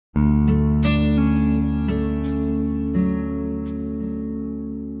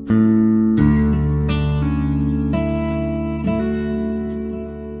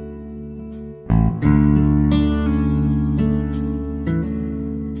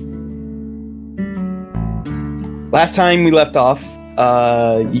last time we left off,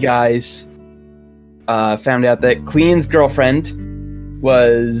 you guys found out that Clean's girlfriend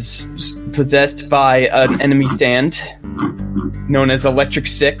was possessed by an enemy stand known as Electric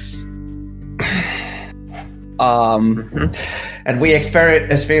Six. And we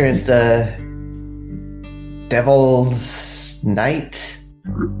experienced a Devil's Night.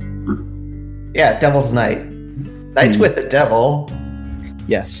 Yeah, Devil's Night. Nights with the devil.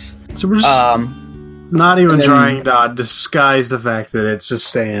 Yes. So we're just not even trying to disguise the fact that it's a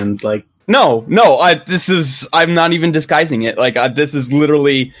stand. Like, no. I'm not even disguising it. Like, this is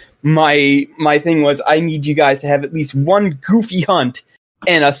literally my thing was I need you guys to have at least one goofy hunt,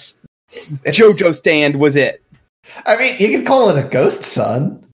 and JoJo stand was it. I mean, you could call it a ghost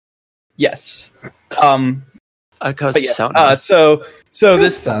son. Yes. A ghost son. So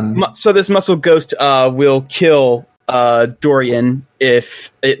this muscle ghost will kill Dorian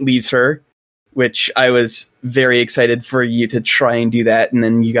if it leaves her, which I was very excited for you to try and do that, and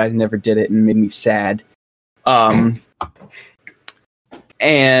then you guys never did it and made me sad. And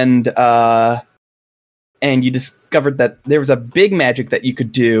you discovered that there was a big magic that you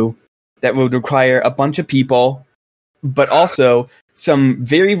could do that would require a bunch of people, but also some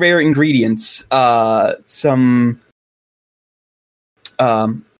very rare ingredients. Oh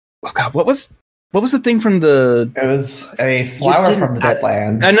god, what was the thing from the? It was a flower from the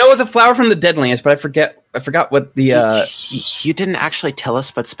Deadlands. I know it was a flower from the Deadlands, but I forgot what the. You didn't actually tell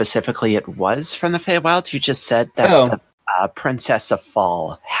us what specifically it was from the Feywild. You just said that the Princess of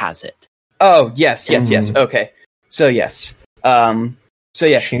Fall has it. Oh yes. Okay, so yes. So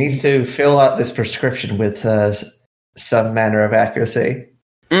yeah, she needs to fill out this prescription with some manner of accuracy.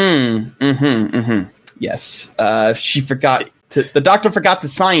 Yes. She forgot. The doctor forgot to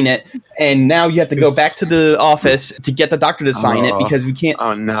sign it, and now you have to go back to the office to get the doctor to sign it because we can't.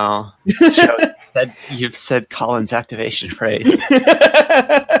 Oh no! You've said Colin's activation phrase.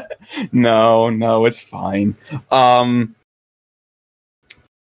 No, it's fine.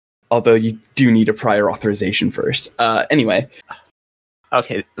 Although you do need a prior authorization first. Anyway.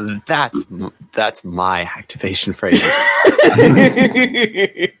 Okay, that's my activation phrase.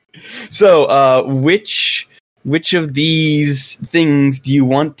 So, which of these things do you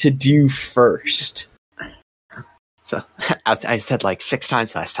want to do first? So, as I said like 6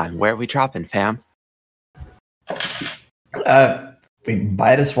 times last time, where are we dropping, fam? We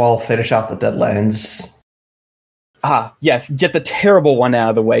might as well finish off the Deadlands. Yes, get the terrible one out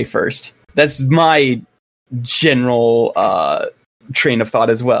of the way first. That's my general train of thought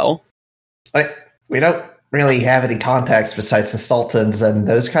as well. Like, we don't really have any contacts besides the Sultans, and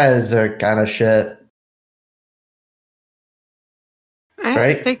those guys are kind of shit.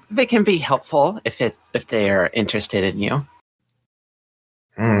 Right? They can be helpful if they are interested in you.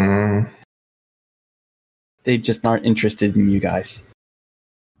 They just aren't interested in you guys.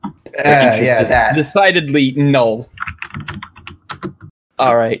 That. Decidedly no.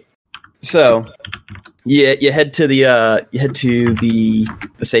 All right. So, you head to the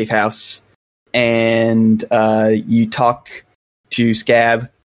safe house, and you talk to Scab.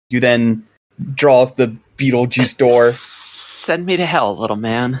 You then draws the Beetlejuice door. Send me to hell, little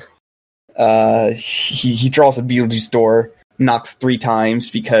man. He draws a Beetlejuice door, knocks 3 times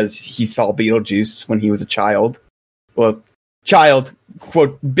because he saw Beetlejuice when he was a child. Well, child,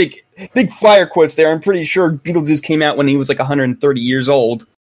 quote, big fire quotes there. I'm pretty sure Beetlejuice came out when he was like 130 years old.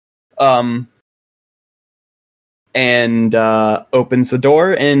 And opens the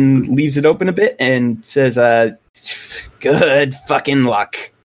door and leaves it open a bit and says, good fucking luck.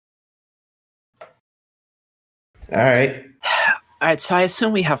 Alright, so I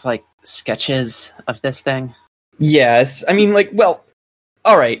assume we have, like, sketches of this thing? Yes, I mean, like, well,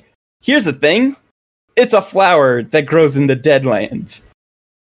 alright, here's the thing. It's a flower that grows in the Deadlands.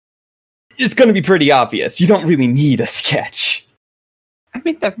 It's gonna be pretty obvious. You don't really need a sketch. I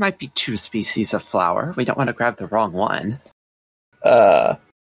mean, there might be 2 species of flower. We don't want to grab the wrong one.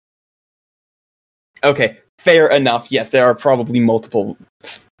 Okay, fair enough. Yes, there are probably multiple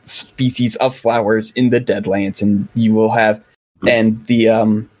species of flowers in the Deadlands, and you will have, and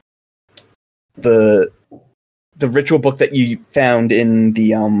the ritual book that you found in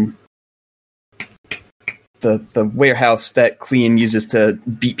the warehouse that Clean uses to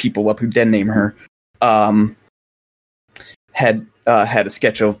beat people up who den name her, had a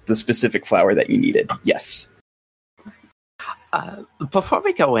sketch of the specific flower that you needed. Yes. Before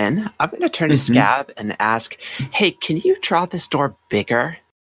we go in, I'm going to turn to Scab and ask, hey, can you draw this door bigger?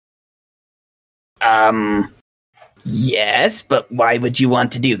 Yes, but why would you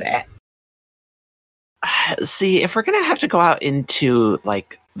want to do that? See, if we're going to have to go out into,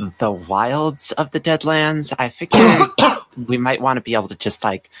 like, the wilds of the Deadlands, I figured we might want to be able to just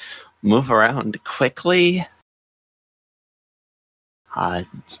like move around quickly.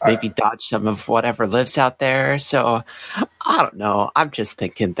 Maybe dodge some of whatever lives out there. So I don't know. I'm just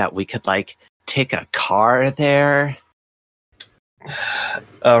thinking that we could like take a car there.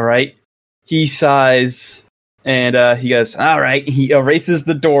 All right. He sighs and he goes, all right. He erases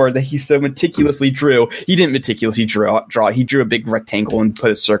the door that he so meticulously drew. He didn't meticulously draw. He drew a big rectangle and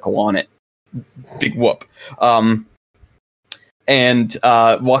put a circle on it. Big whoop. And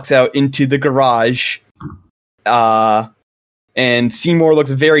walks out into the garage. And Seymour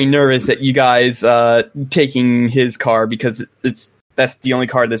looks very nervous at you guys taking his car because that's the only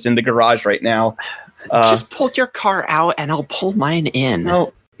car that's in the garage right now. Just pull your car out and I'll pull mine in.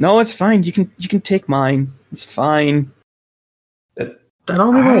 No, it's fine. You can take mine. It's fine. I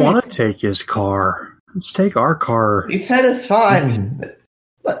don't even want to take his car. Let's take our car. He said it's fine.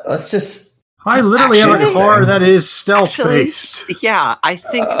 Let's just... I literally have a car that is stealth-based. Yeah, I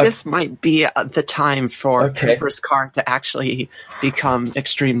think this might be the time for Cooper's car to actually become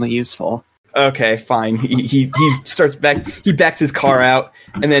extremely useful. Okay, fine. He starts back. He backs his car out,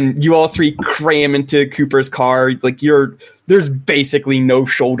 and then you all three cram into Cooper's car. Like there's basically no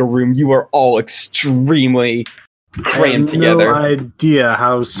shoulder room. You are all extremely crammed together. No idea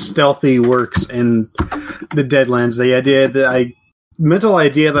how stealthy works in the Deadlands. The mental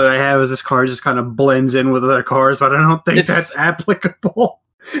idea that I have is this car just kind of blends in with other cars, but I don't think that's applicable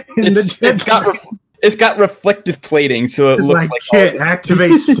in the Deadlands. It's got reflective plating, so it looks like shit.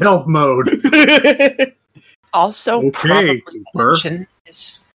 Activate stealth mode. Also, probably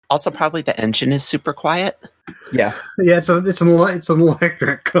the engine is super quiet. Yeah, it's an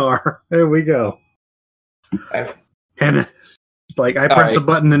electric car. There we go. And it's like I press a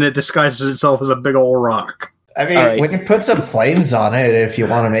button and it disguises itself as a big old rock. I mean, we can put some flames on it if you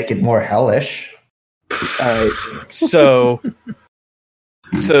want to make it more hellish. All right, so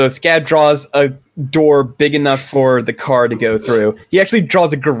Scab draws a door big enough for the car to go through. He actually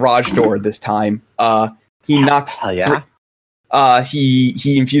draws a garage door this time. He knocks. Hell yeah.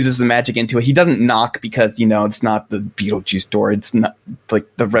 He infuses the magic into it. He doesn't knock because it's not the Beetlejuice door. It's not like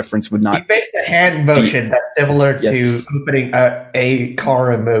the reference would not. He makes a hand motion that's similar to opening a car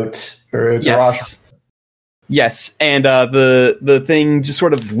remote or a garage. Yes, and the thing just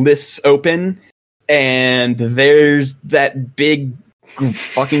sort of lifts open, and there's that big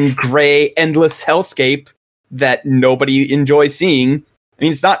fucking gray endless hellscape that nobody enjoys seeing. I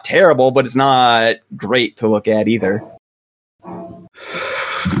mean, it's not terrible, but it's not great to look at either. All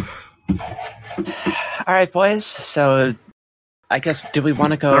right, boys. So I guess, do we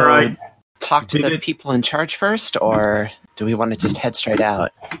want to go talk to the people in charge first, or do we want to just head straight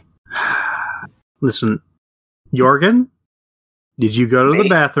out? Listen, Jorgen, did you go to the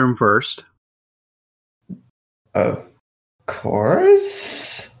bathroom first? Of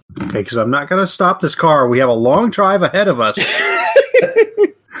course. Okay, because I'm not going to stop this car. We have a long drive ahead of us.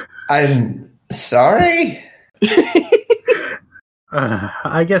 I'm sorry?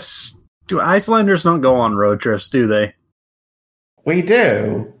 I guess, do Icelanders don't go on road trips, do they? We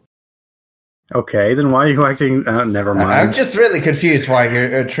do. Okay, then why are you acting... never mind. I'm just really confused why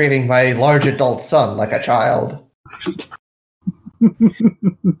you're treating my large adult son like a child.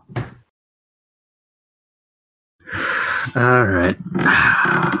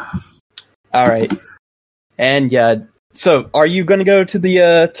 All right. And yeah, so are you going to go to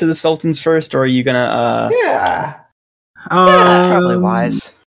the Sultans first, or are you going to... Yeah. Probably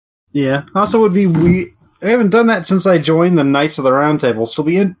wise. Yeah. Also, I haven't done that since I joined the Knights of the Round Table, so it'll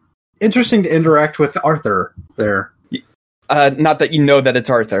be interesting to interact with Arthur there. Not that you know that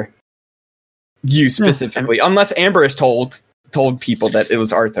it's Arthur. You specifically. Unless Amber has told people that it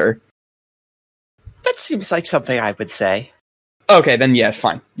was Arthur. That seems like something I would say. Okay, then yeah,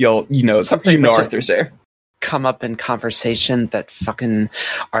 fine. Something Arthur's there. Come up in conversation that fucking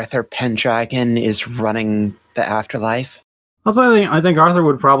Arthur Pendragon is running the afterlife. Also, I think Arthur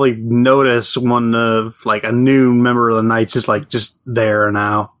would probably notice one of a new member of the Knights is just there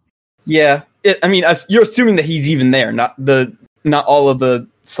now. Yeah, you're assuming that he's even there. Not all of the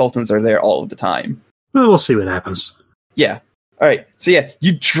Sultans are there all of the time. Well, we'll see what happens. Yeah. All right. So yeah,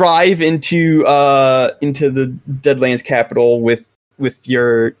 you drive into the Deadlands capital with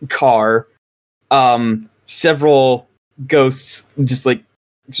your car. Several ghosts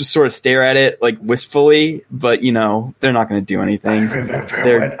just sort of stare at it wistfully, but they're not going to do anything. I remember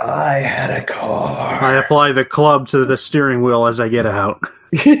when I had a car. I apply the club to the steering wheel as I get out.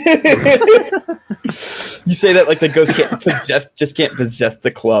 You say that like the ghost can't possess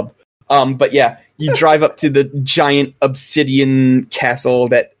the club. But yeah, you drive up to the giant obsidian castle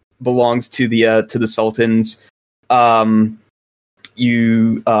that belongs to the sultans.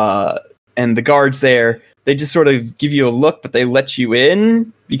 You and the guards there, they just sort of give you a look, but they let you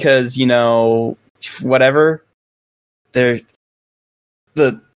in because, whatever. The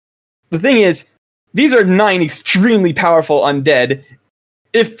thing is, these are 9 extremely powerful undead.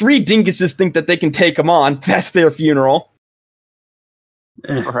 If 3 dinguses think that they can take them on, that's their funeral.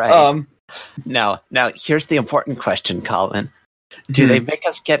 Right. Now, here's the important question, Colin. Do they make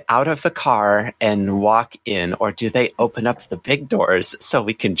us get out of the car and walk in, or do they open up the big doors so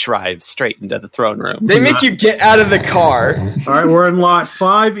we can drive straight into the throne room? They make you get out of the car. All right, we're in lot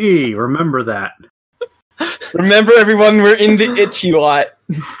 5E. Remember that. Remember, everyone, we're in the itchy lot.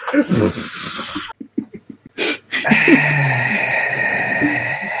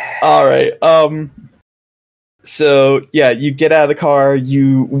 All right. So, yeah, you get out of the car,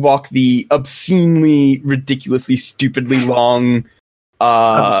 you walk the obscenely, ridiculously, stupidly long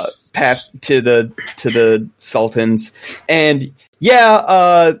path to the Sultans. And,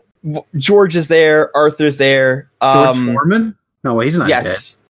 yeah, George is there, Arthur's there. George Foreman? No, he's not dead.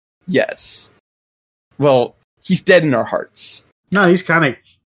 Yes. Well, he's dead in our hearts. No, he's kind of...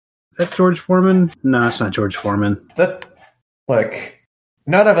 Is that George Foreman? No, it's not George Foreman. Look,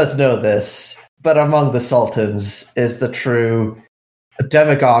 none of us know this, but among the Sultans is the true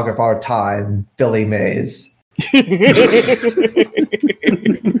demagogue of our time, Billy Mays.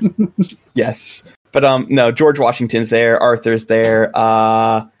 Yes. But no, George Washington's there, Arthur's there.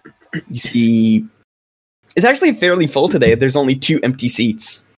 You see, it's actually fairly full today. There's only 2 empty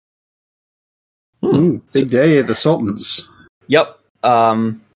seats. Big day at the Sultans. Yep.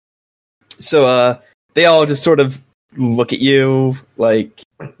 So they all just sort of look at you like,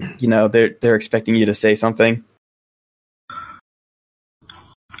 they're expecting you to say something.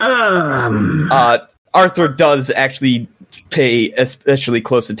 Arthur does actually pay especially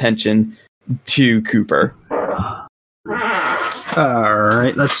close attention to Cooper. All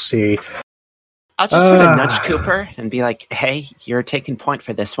right, let's see. I'll just sort of nudge Cooper and be like, hey, you're taking point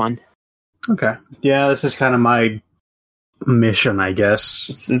for this one. Okay. Yeah, this is kind of my mission, I guess.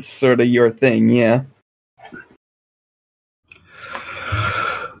 This is sort of your thing, yeah.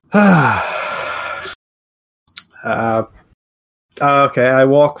 Okay, I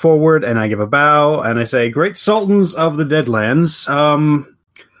walk forward and I give a bow and I say, Great Sultans of the Deadlands,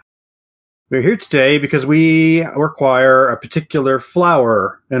 we're here today because we require a particular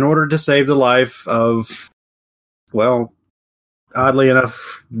flower in order to save the life of, well, oddly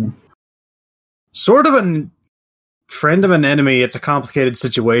enough, sort of a friend of an enemy. It's a complicated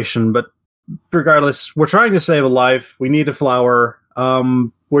situation, but regardless, we're trying to save a life. We need a flower.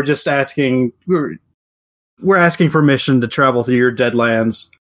 We're just asking. We're asking permission to travel through your Deadlands,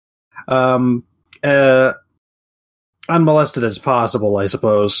 unmolested as possible, I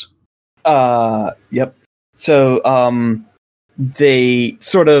suppose. Yep. So, they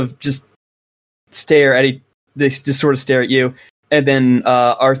sort of just stare at They just sort of stare at you, and then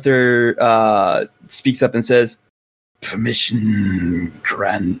Arthur speaks up and says, "Permission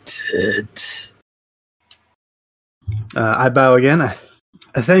granted." I bow again.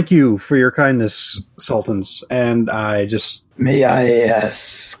 I thank you for your kindness, Sultans, and I just... May I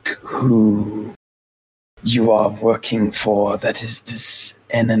ask who you are working for that is this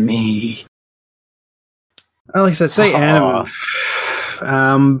enemy? Like I said, say enemy.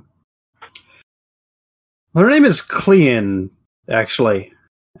 Her name is Clean, actually.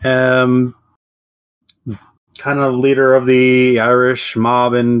 Kind of leader of the Irish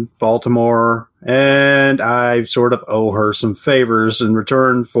mob in Baltimore, and I sort of owe her some favors in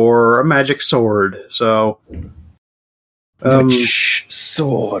return for a magic sword. So, which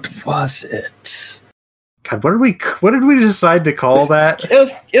sword was it? God, what did we decide to call that?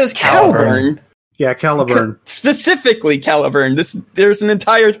 It was Caliburn. Yeah, Caliburn. Specifically Caliburn. There's an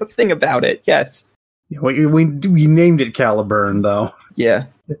entire thing about it. Yes. Yeah, we named it Caliburn, though. Yeah.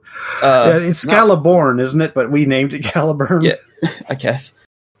 Yeah, it's Caliborn, isn't it? But we named it Caliburn. Yeah, I guess.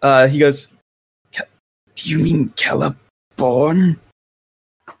 He goes, do you mean Caliborn?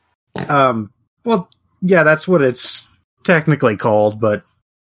 Well, yeah, that's what it's technically called, but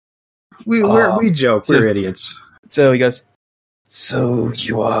we joke. We're idiots. So he goes, so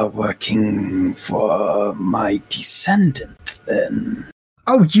you are working for my descendant, then?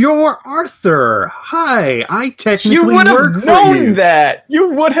 Oh, you're Arthur. Hi, I technically you would work have for known you. that.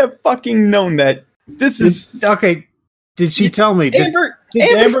 You would have fucking known that. This is okay. Did she tell me? Did Amber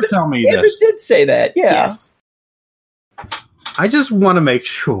tell me Amber this? Did say that? Yeah. Yes. I just want to make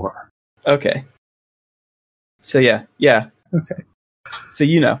sure. Okay. So yeah. Okay. So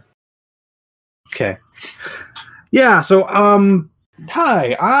you know. Okay. Yeah, so,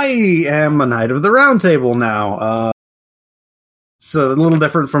 hi, I am a Knight of the Round Table now. It's a little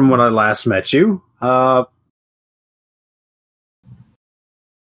different from when I last met you. And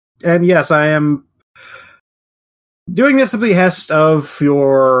yes, I am doing this at the behest of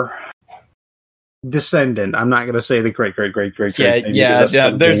your descendant. I'm not going to say the great. Yeah.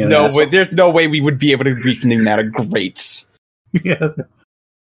 There's no way we would be able to rename that a greats. Yeah.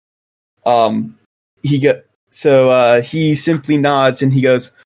 He simply nods and he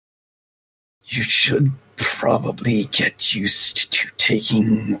goes, "You should probably get used to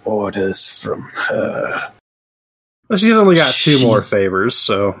taking orders from her." Well, she's only got two more favors,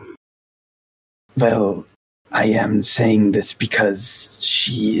 so. Well, I am saying this because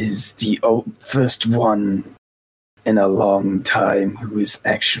she is the first one in a long time who is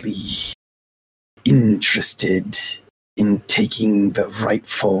actually interested in taking the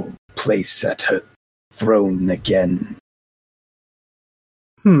rightful place at her throne again.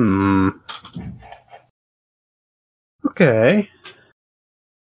 Okay.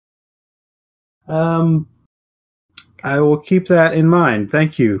 I will keep that in mind.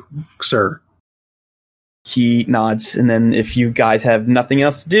 Thank you, sir. He nods, and then if you guys have nothing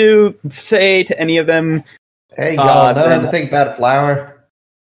else to do, say to any of them, "Hey, y'all, know anything about a flower?"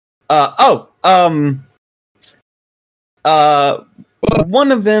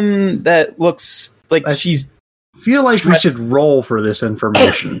 One of them that looks like she's... feel like we should roll for this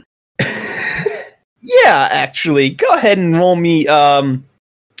information. Yeah, actually. Go ahead and roll me,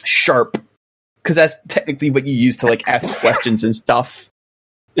 sharp. Because that's technically what you use to, like, ask questions and stuff.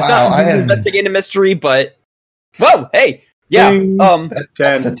 It's not investigating a mystery, but... Whoa, hey! Yeah,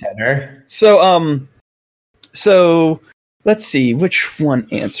 that's a tenor. So, let's see, which one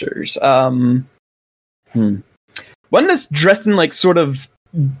answers? One that's dressed in, like, sort of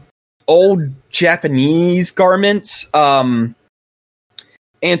old Japanese garments,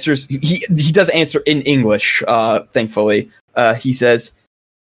 answers... He does answer in English, thankfully. He says...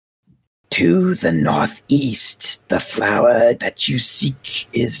 "To the northeast, the flower that you seek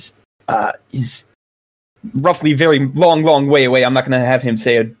is roughly very long way away." I'm not going to have him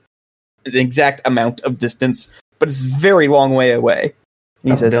say an exact amount of distance, but it's very long way away.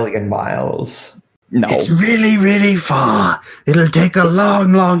 He says, 1 billion miles. No. It's really, really far. It'll take a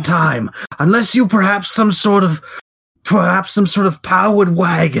long time. Unless you perhaps some sort of powered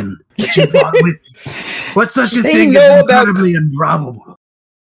wagon that you brought with you. What such a thing is incredibly improbable.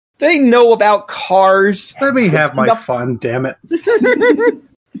 They know about cars. Let me have my fun, damn it.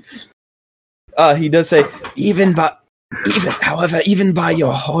 He does say, even by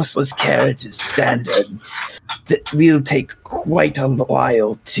your horseless carriage's standards, that will take quite a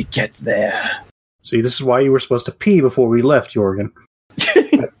while to get there. See, this is why you were supposed to pee before we left, Jorgen.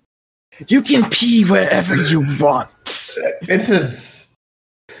 You can pee wherever you want. This is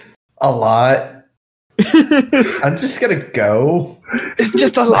a lot. I'm just gonna go. It's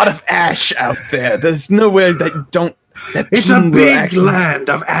just a lot of ash out there. There's nowhere that don't... It's a big land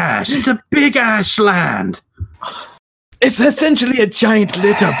of ash. It's a big ash land. It's essentially a giant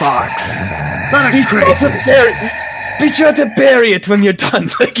litter box. Be sure to bury it when you're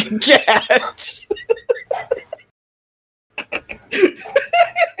done like a cat.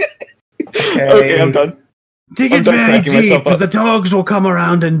 Okay, I'm done. Dig it very deep, but the dogs will come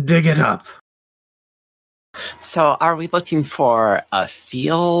around and dig it up. So, are we looking for a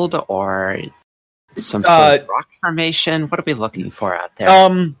field or some sort of rock formation? What are we looking for out there?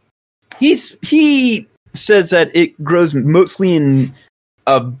 He says that it grows mostly in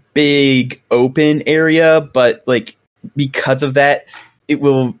a big open area, but like because of that, it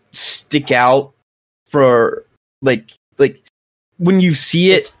will stick out for like when you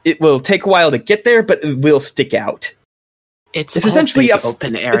see it, it will take a while to get there, but it will stick out. It's essentially an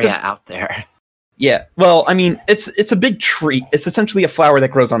open area out there. Yeah, well, I mean, it's a big tree. It's essentially a flower that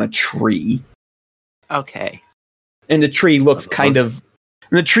grows on a tree. Okay. And the tree looks and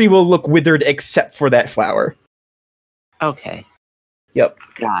the tree will look withered except for that flower. Okay. Yep.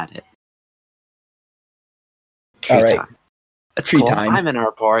 Got it. All right. That's tree time. I'm an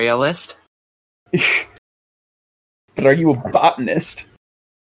arborealist. But are you a botanist?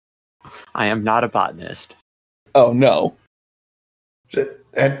 I am not a botanist. Oh, no.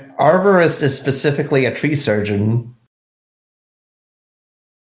 An arborist is specifically a tree surgeon.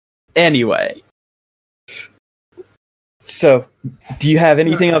 Anyway. So, do you have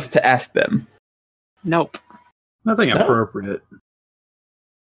anything else to ask them? Nope. Nothing appropriate.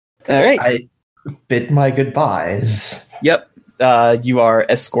 All right. I bid my goodbyes. Yep. You are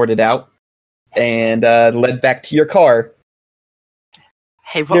escorted out and led back to your car.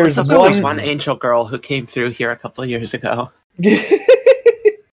 Hey, what There's was up with one- one angel girl who came through here a couple of years ago?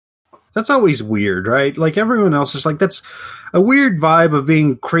 That's always weird, right? Like everyone else is like, that's a weird vibe of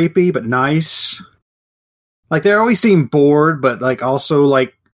being creepy but nice. Like they always seem bored, but like also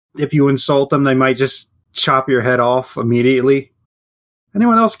like if you insult them, they might just chop your head off immediately.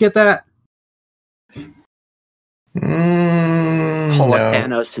 Anyone else get that? Pull No. up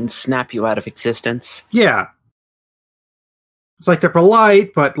Thanos and snap you out of existence. Yeah. It's like they're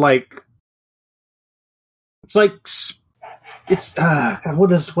polite, but like it's like it's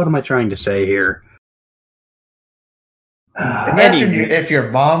what am I trying to say here? Imagine if your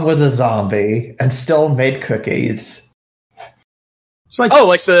mom was a zombie and still made cookies. It's like Oh,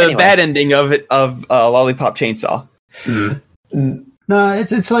 like the Anyway. bad ending of Lollipop Chainsaw. no,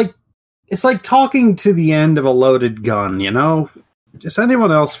 it's like talking to the end of a loaded gun. You know, does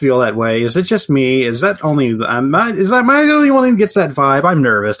anyone else feel that way? Is it just me? Is that only am I the only one who gets that vibe? I'm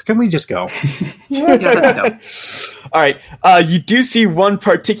nervous. Can we just go? Yeah, let's go. All right. You do see one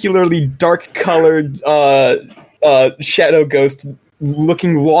particularly dark-colored shadow ghost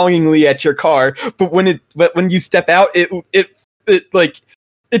looking longingly at your car, but when you step out, it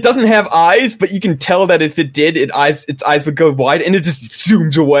doesn't have eyes, but you can tell that if it did, its eyes would go wide, and it just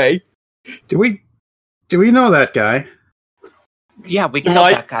zooms away. Do we know that guy? Yeah, we killed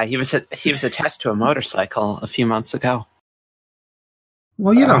Why- that guy. He was attached to a motorcycle a few months ago.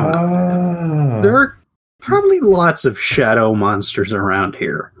 Well, you don't know. Oh. There are probably lots of shadow monsters around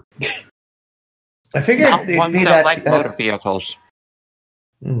here. I figured Not it'd ones be that that. like motor vehicles.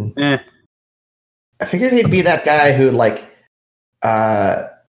 Eh. I figured he'd be that guy who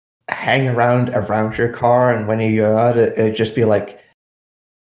hang around your car, and when you go out, it'd just be like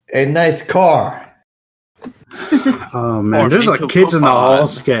a nice car. Oh man, there's Forcing a to Kids in the move Hall on.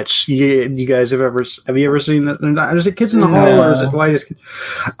 sketch. You guys have you ever seen that? Is it Kids in the Hall or is it White as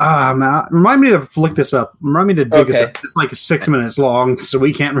man, remind me to look this up. Remind me to dig this Okay. up. It's like 6 minutes long, so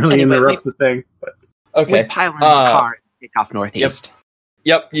we can't really Anyway, interrupt the thing. But Okay. We pile in the car and take off northeast.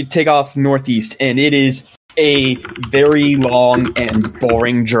 Yep, you take off northeast, and it is a very long and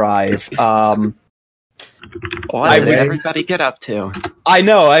boring drive. What I does would- everybody get up to? I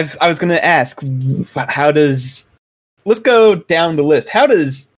know. I was going to ask, let's go down the list. How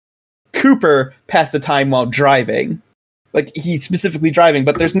does Cooper pass the time while driving? Like, he's specifically driving,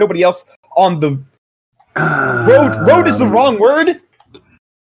 but there's nobody else on the road. Road is the wrong word.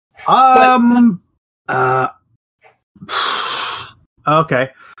 Okay.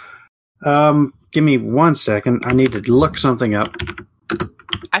 Give me 1 second. I need to look something up.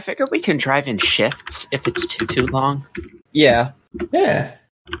 I figure we can drive in shifts if it's too long. Yeah. Yeah.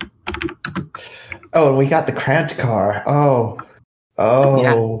 Oh, and we got the cramped car. Oh.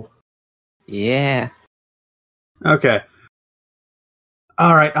 Yeah. Okay.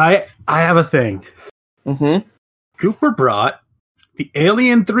 All right. I have a thing. Mm-hmm. Cooper brought the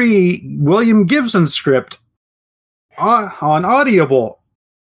Alien 3 William Gibson script on Audible.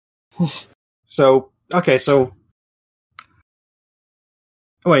 So, okay, so...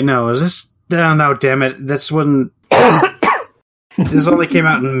 Wait, no, is this... No, damn it. This one... This only came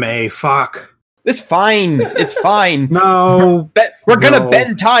out in May. Fuck. It's fine. It's fine. No. We're gonna No.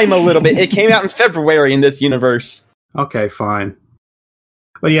 bend time a little bit. It came out in February in this universe. Okay, fine.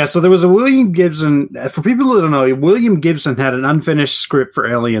 But yeah, so there was a William Gibson... For people who don't know, William Gibson had an unfinished script for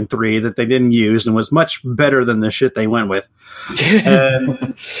Alien 3 that they didn't use and was much better than the shit they went with.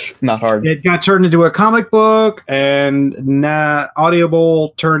 And Not hard. it got turned into a comic book, and Audible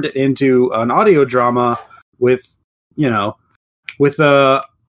turned it into an audio drama with,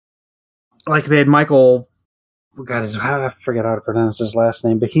 like they had Michael... God, I forget how to pronounce his last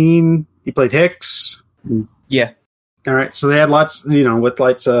name. Baheen. He played Hicks. Yeah. All right, so they had lots, with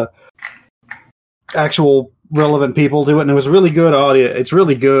lots of actual relevant people do it, and it was really good audio. It's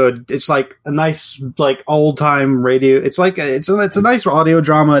really good. It's like a nice, like old time radio. It's like it's a nice audio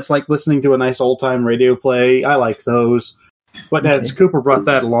drama. It's like listening to a nice old time radio play. I like those. But that's Cooper brought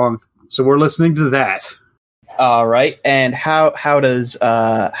that along, so we're listening to that. All right. And how does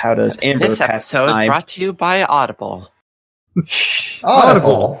Amber This pass episode time? brought to you by Audible.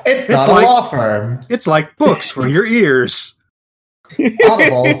 Audible. It's not like- a law firm. It's like books for your ears.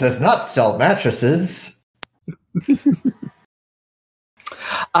 Audible does not sell mattresses.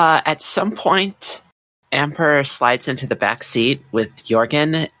 At some point, Amber slides into the back seat with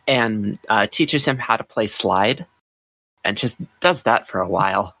Jorgen and teaches him how to play slide, and just does that for a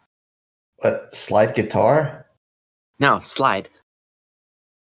while. What, slide guitar? No, slide.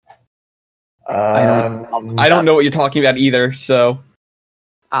 I don't know what you're talking about either, so...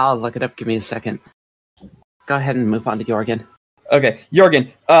 I'll look it up. Give me a second. Go ahead and move on to Jorgen. Okay,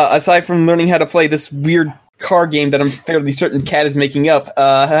 Jorgen, aside from learning how to play this weird car game that I'm fairly certain Cat is making up,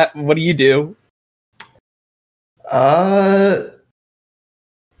 what do you do?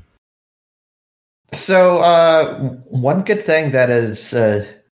 So, one good thing that is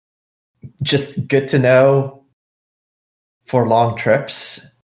just good to know for long trips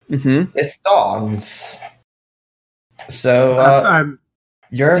is dongs. So,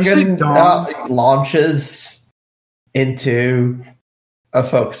 Jurgen launches into a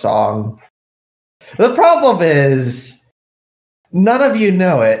folk song. The problem is, none of you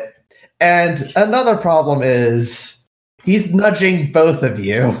know it, and another problem is, he's nudging both of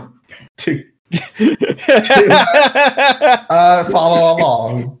you to follow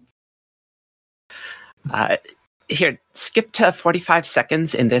along. Here, skip to 45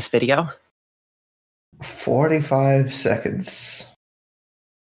 seconds in this video. 45 seconds.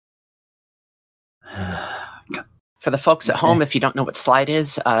 For the folks at home, if you don't know what slide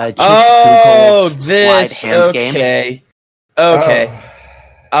is, just Google slide hand game.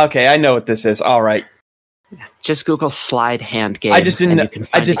 Okay, I know what this is. All right. Just Google slide hand game. I just didn't. And you can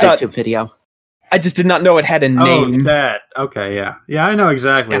find I just a YouTube video. I just did not know it had a name. Oh, that. Okay, yeah. Yeah, I know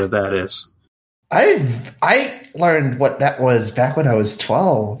exactly what that is. I learned what that was back when I was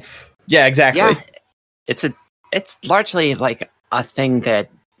 12. Yeah, exactly. Yeah, it's largely like a thing that,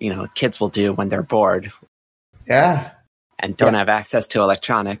 kids will do when they're bored. Yeah. And don't have access to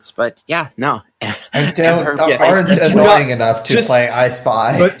electronics, but aren't annoying not, enough to play I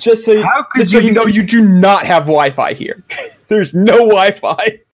Spy. But just so you know, you do not have Wi-Fi here. There's no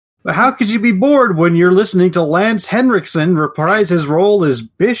Wi-Fi. But how could you be bored when you're listening to Lance Henriksen reprise his role as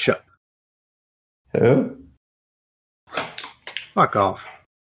Bishop? Who? Fuck off.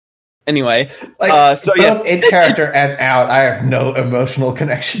 Anyway, both in character and out, I have no emotional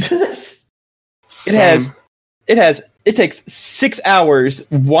connection to this. It takes 6 hours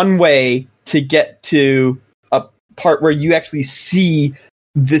one way to get to a part where you actually see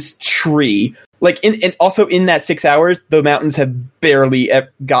this tree. And also in that 6 hours, the mountains have barely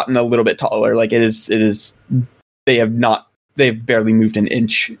gotten a little bit taller. They've barely moved an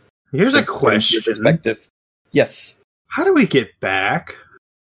inch. Here's a question. Perspective. Yes. How do we get back?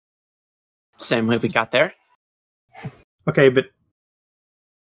 Same way we got there. Okay, but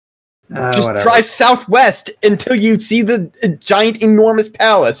just drive southwest until you see the giant, enormous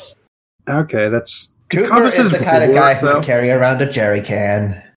palace. Okay, that's... Cooper is the kind of guy who would carry around a jerry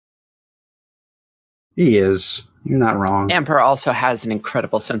can. He is. You're not wrong. Amber also has an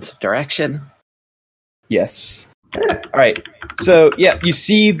incredible sense of direction. Yes. All right. So you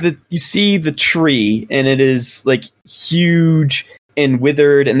see the tree, and it is huge and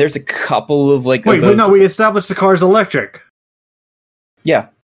withered, and there's a couple of Wait, no, we established the car's electric. Yeah.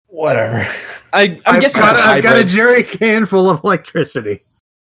 Whatever. I've got a jerry can full of electricity.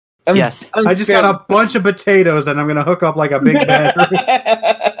 Yes. I just got a bunch of potatoes, and I'm going to hook up a big battery.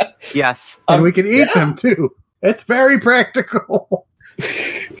 Yes. And we can eat them, too. It's very practical.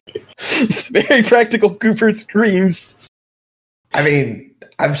 It's very practical. Cooper screams. I mean,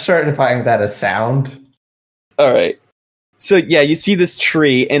 I'm certifying that as sound. All right. So you see this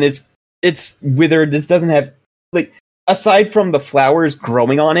tree, and it's withered. This doesn't have aside from the flowers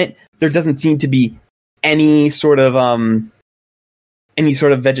growing on it, there doesn't seem to be any sort of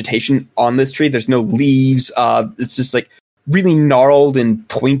vegetation on this tree. There's no leaves. It's just really gnarled and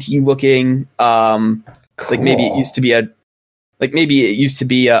pointy looking. Cool. Maybe it used to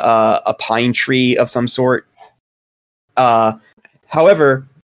be a pine tree of some sort. However,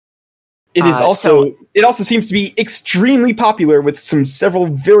 it also seems to be extremely popular with several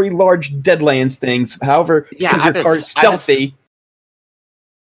very large Deadlands things. However, because your car is stealthy,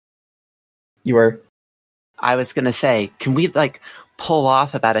 I was gonna say, can we pull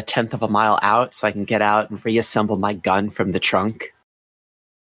off about 1/10 of a mile out so I can get out and reassemble my gun from the trunk?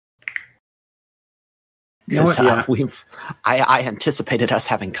 I anticipated us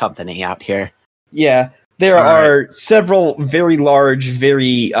having company out here. Yeah, there are several very large,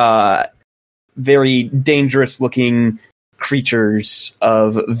 very dangerous-looking creatures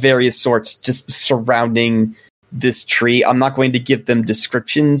of various sorts just surrounding this tree. I'm not going to give them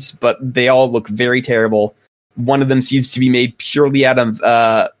descriptions, but they all look very terrible. One of them seems to be made purely out of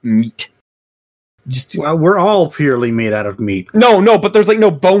meat. Well, we're all purely made out of meat. No, but there's no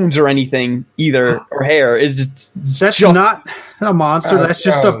bones or anything either, or hair. It's that's just not a monster. That's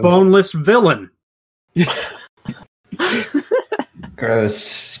just a boneless villain.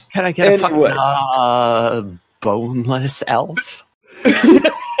 Gross. Can I get a fucking boneless elf?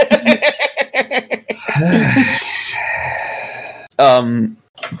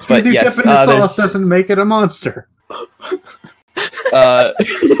 But yes, dipping the sauce doesn't make it a monster. Uh,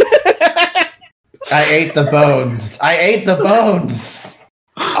 I ate the bones. I ate the bones.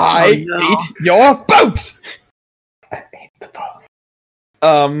 I ate your bones. I ate the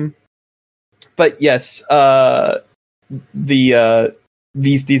bones. But yes,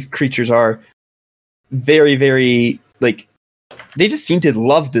 these creatures are very, very like they just seem to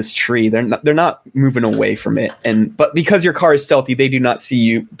love this tree. They're not moving away from it, but because your car is stealthy, they do not see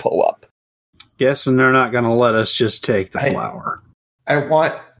you pull up. Guessing they're not going to let us just take the flower. I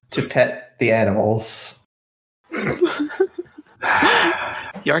want to pet the animals.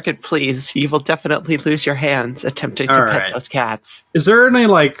 Yarkin, please. You will definitely lose your hands attempting to pet those cats. Is there any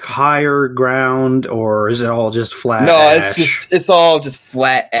higher ground, or is it all just flat? No, ash? it's all just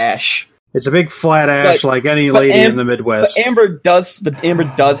flat ash. It's a big flat ash, like any lady in the Midwest. But Amber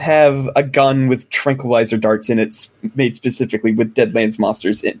does have a gun with tranquilizer darts in it, made specifically with Deadlands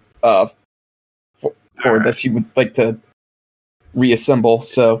monsters in that she would like to reassemble.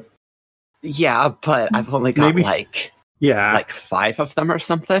 So yeah, but I've only got like 5 of them or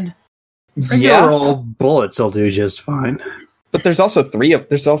something. Regular old bullets will do just fine. But there's also 3 of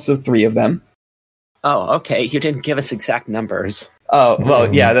them. Oh, okay. You didn't give us exact numbers. Oh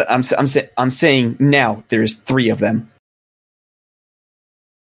well, yeah. I'm saying now there's 3 of them.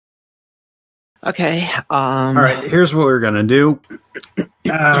 Okay. All right. Here's what we're gonna do.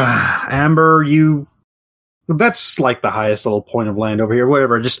 Amber, that's like the highest little point of land over here.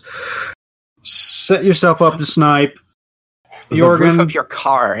 Whatever. Just set yourself up to snipe. The roof of your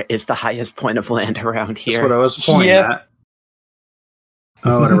car is the highest point of land around here. That's what I was pointing at.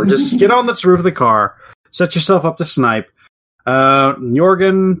 Oh, whatever. Just get on the roof of the car. Set yourself up to snipe.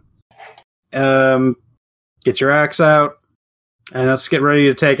 Jorgen, get your axe out, and let's get ready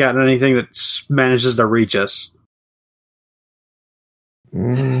to take out anything that manages to reach us.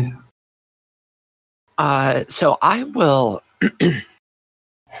 So I will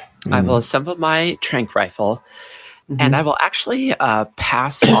I will assemble my tranq rifle, and I will actually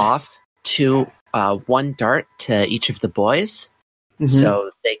pass off one dart to each of the boys,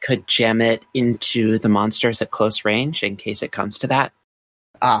 so they could jam it into the monsters at close range in case it comes to that.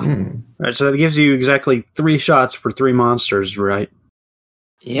 Right, so that gives you exactly 3 shots for 3 monsters, right?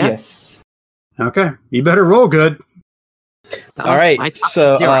 Yeah. Yes. Okay, you better roll good. All right,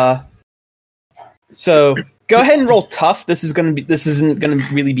 so go ahead and roll tough. This isn't gonna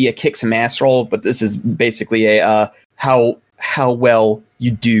really be a kick some ass roll, but this is basically a how well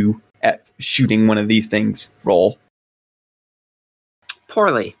you do at shooting one of these things roll.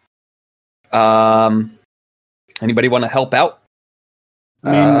 Poorly. Anybody want to help out?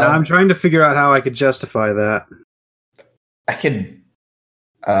 I mean, I'm trying to figure out how I could justify that. I could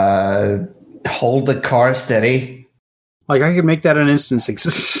hold the car steady. Like, I could make that an instant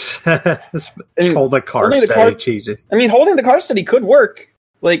success. Hold the car steady. Cheesy. I mean, holding the car steady could work.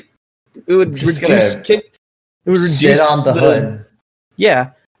 Like, it would reduce kick. It would reduce sit on the hood.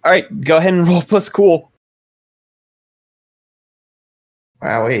 Yeah. All right. Go ahead and roll plus cool.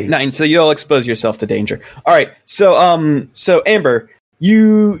 Wowee. 9. So you'll expose yourself to danger. All right. So Amber,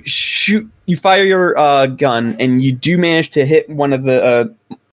 you fire your gun, and you do manage to hit one of the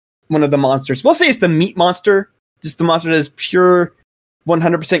monsters. We'll say it's the meat monster. Just the monster that is pure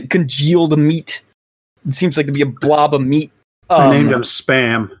 100% congealed meat. It seems like to be a blob of meat. I named him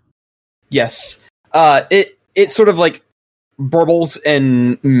Spam. Yes. It sort of like burbles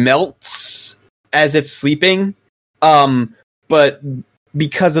and melts as if sleeping. But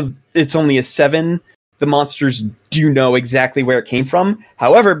because of it's only a 7, the monsters do know exactly where it came from.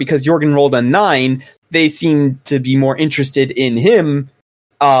 However, because Jorgen rolled a 9, they seem to be more interested in him.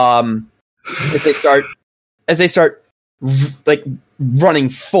 As they start like running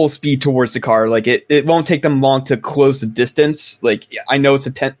full speed towards the car, like it won't take them long to close the distance. Like, I know it's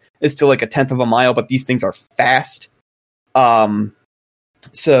still like a 1/10 of a mile, but these things are fast. So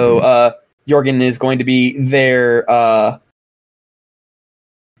Jorgen is going to be their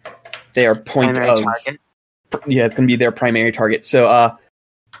point primary target. Yeah, it's going to be their primary target. So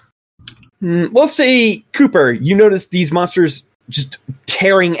we'll say Cooper, you notice these monsters just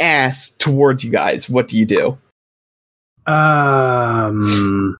tearing ass towards you guys. What do you do?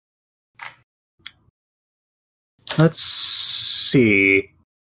 Let's see.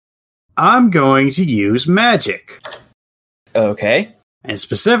 I'm going to use magic. Okay. And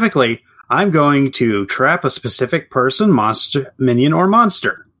specifically, I'm going to trap a specific person, monster, minion, or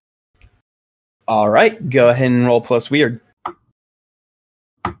monster. All right. Go ahead and roll plus weird.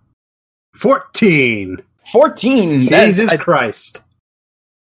 14. 14. Jesus Christ.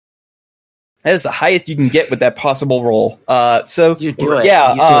 That is the highest you can get with that possible roll. So you do it.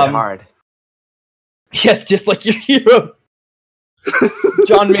 Yeah. You do it hard. Yes, just like your hero.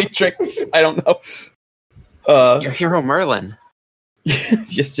 John Matrix. I don't know. Your hero Merlin.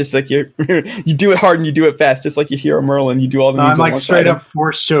 just like you do it hard and you do it fast, just like your hero Merlin. You do all the moves. I'm like straight alongside up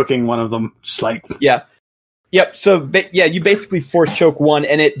force choking one of them. Just like yeah, yep. So you basically force choke one,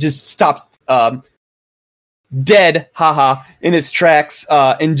 and it just stops dead, haha, in its tracks,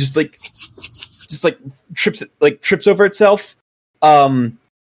 and just trips over itself.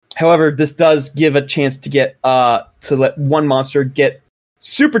 However, this does give a chance to get to let one monster get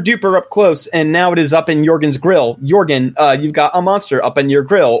super duper up close, and now it is up in Jorgen's grill. Jorgen, you've got a monster up in your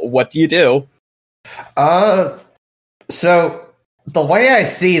grill. What do you do? So the way I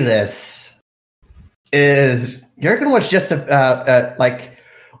see this is Jorgen was just like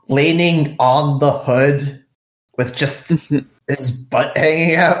leaning on the hood with just his butt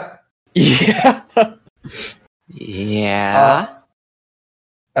hanging out. Yeah. Yeah.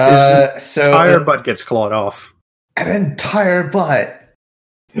 So entire butt gets clawed off. an entire butt.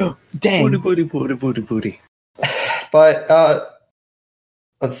 Dang. Booty. But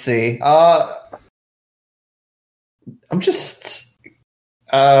let's see. I'm just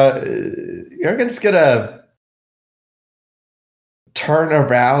Jorgen's gonna turn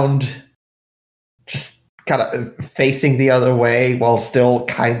around, just kind of facing the other way while still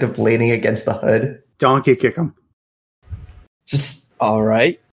kind of leaning against the hood. Donkey kick him. Just All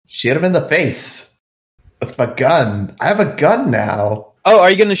right. shoot him in the face with my gun. I have a gun now. Oh,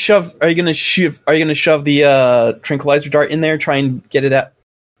 are you gonna shove? Are you gonna shoot? Are you gonna shove the tranquilizer dart in there, try and get it at,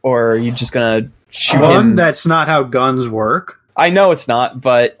 or are you just gonna shoot him? That's not how guns work. I know it's not,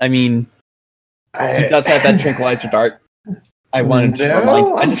 but I mean, he does have that tranquilizer dart. I wanted to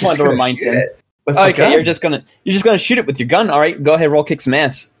wanted to remind him. Okay, you're just gonna shoot it with your gun. All right, go ahead, roll kick some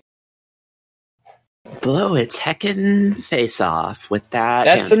ass. Blow its heckin' face off with that.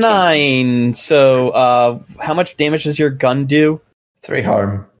 That's a 9. So, how much damage does your gun do? 3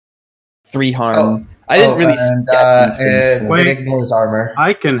 harm. 3 harm. I didn't really and, see that. Wait. it ignores armor.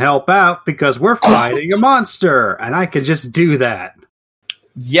 I can help out because we're fighting a monster, and I can just do that.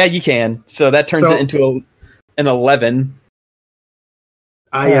 Yeah, you can. So that turns it into an 11.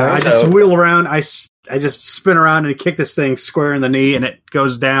 I just wheel around. I just spin around and kick this thing square in the knee, and it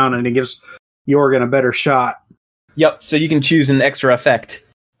goes down, and it gives Jorgen a better shot. Yep. So you can choose an extra effect.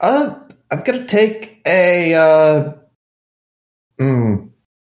 I'm gonna take a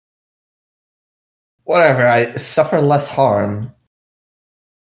whatever. I suffer less harm.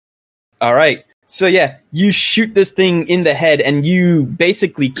 All right. So yeah, you shoot this thing in the head, and you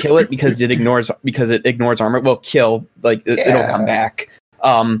basically kill it because it ignores armor. Well, kill it'll come back.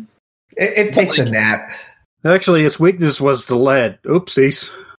 It takes a nap. Actually, its weakness was the lead.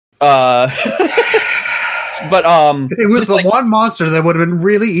 Oopsies. But it was the one monster that would have been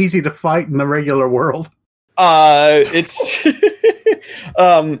really easy to fight in the regular world. It's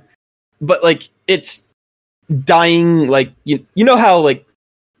but like it's dying. Like you know how like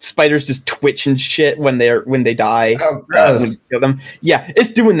spiders just twitch and shit when they die. Oh, gross. When you kill them. Yeah,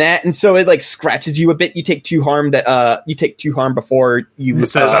 it's doing that, and so it like scratches you a bit. You take 2 harm. You take 2 harm before you. It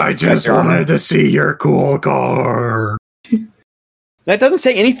says, "I just wanted to see your cool car." That doesn't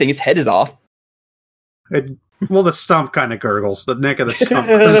say anything. His head is off. Well, the stump kind of gurgles. The neck of the stump.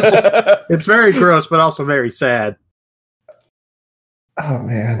 It's very gross, but also very sad. Oh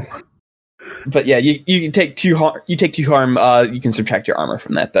man! But yeah, you take 2 harm. You take 2 harm. You can subtract your armor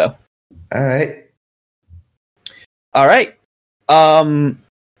from that, though. All right.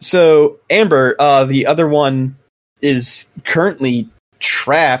 So Amber, the other one is currently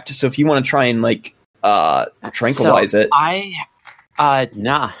trapped. So if you want to try and tranquilize it,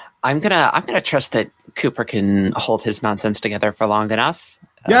 nah. I'm gonna trust that Cooper can hold his nonsense together for long enough.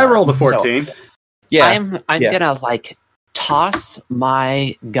 Yeah, I rolled a 14. So yeah, I'm gonna toss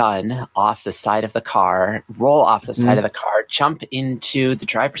my gun off the side of the car, roll off the side of the car, jump into the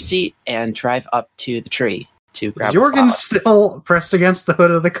driver's seat, and drive up to the tree to grab. Is Jorgen still pressed against the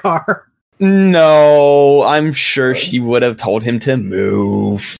hood of the car? No, I'm sure she would have told him to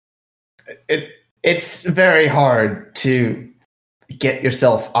move. It's very hard to get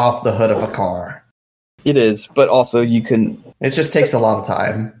yourself off the hood of a car. It is, but also you can. It just takes a lot of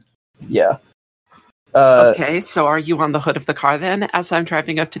time. Yeah. Okay, so are you on the hood of the car then as I'm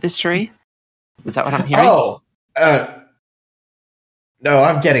driving up to this tree? Is that what I'm hearing? Oh, no,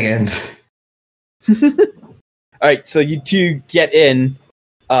 I'm getting in. All right, so you 2 get in,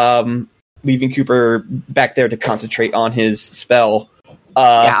 leaving Cooper back there to concentrate on his spell.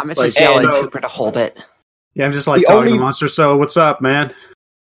 Yeah, I'm just yelling at Cooper to hold it. Yeah, I'm just talking to the monster. So, what's up, man?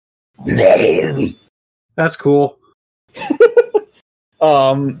 That's cool.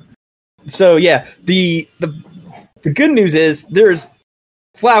 So yeah, the The good news is there's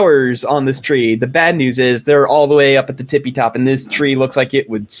flowers on this tree. The bad news is they're all the way up at the tippy top, and this tree looks like it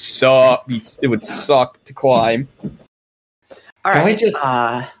would suck. It would suck to climb. All Can we right. just-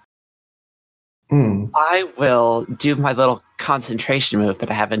 I will do my little concentration move that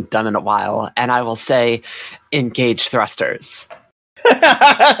I haven't done in a while, and I will say, engage thrusters.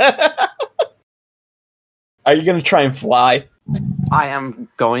 Are you going to try and fly? I am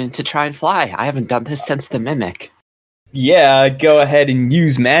going to try and fly. I haven't done this since the Mimic. Yeah, go ahead and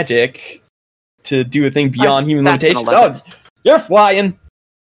use magic to do a thing beyond human That's an limitations. 11. Oh, you're flying.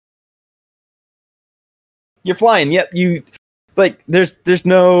 You're flying. Yep, you like there's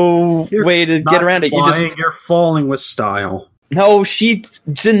no You're way to Not get around it. You flying, just you're falling with style. No, she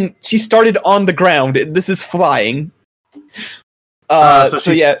didn't. She started on the ground. This is flying. So So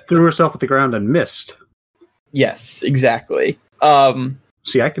she yeah, threw herself at the ground and missed. yes, exactly.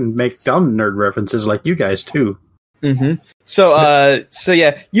 See, I can make dumb nerd references like you guys too. Mm-hmm. So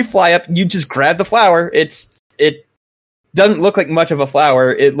yeah, you fly up. You just grab the flower. It doesn't look like much of a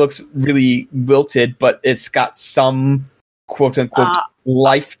flower. It looks really wilted, but it's got some quote unquote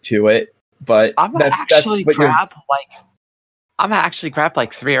life to it. But I'm gonna that's actually what you're. grab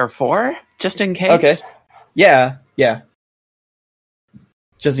like 3 or 4 just in case. Okay. Yeah.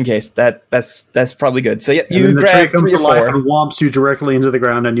 Just in case. That's probably good. So yeah, And you then the tree grab comes 3 to or life 4. and whomps you directly into the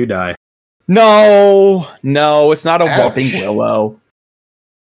ground and you die. No, it's not a Ouch. whopping willow.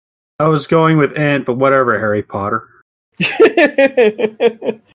 I was going with ant, but whatever, Harry Potter.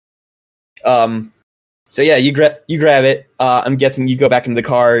 So yeah, you grab it. I'm guessing you go back into the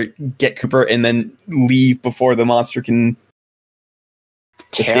car, get Cooper, and then leave before the monster can.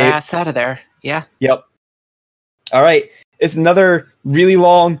 Tear Escape. ass out of there. Yeah. Yep. All right, it's another really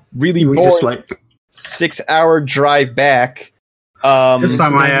long, really We boring just like 6-hour drive back. this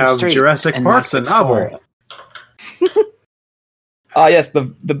time I down the have street Jurassic and Park now the 6-4. novel. Yes,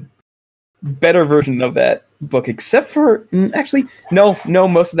 the better version of that book, except for actually no,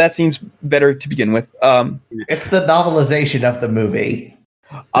 most of that seems better to begin with. It's the novelization of the movie.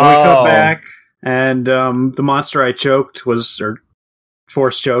 And we cut back, and the monster I choked or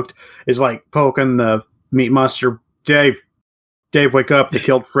force choked is like poking the meat monster. Dave, wake up! They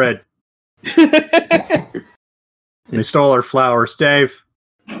killed Fred. They stole our flowers. Dave,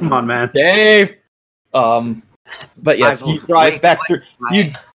 come on, man. Dave. But yes, I will you drive wait back for through.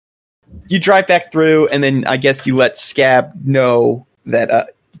 my- You drive back through, and then I guess you let Scab know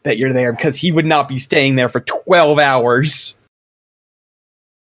that you're there because he would not be staying there for 12 hours.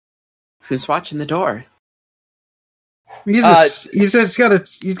 Who's watching the door? He's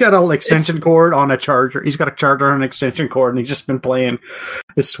got an extension cord on a charger. He's got a charger on an extension cord, and he's just been playing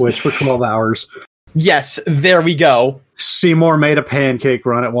his Switch for 12 hours. Yes, there we go. Seymour made a pancake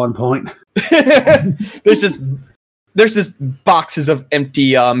run at one point. There's just boxes of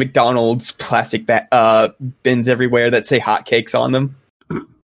empty McDonald's plastic bins everywhere that say hotcakes on them.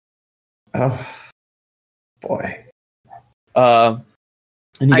 Oh, boy. And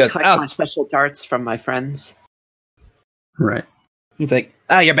he I goes, collect my special darts from my friends. Right. he's like,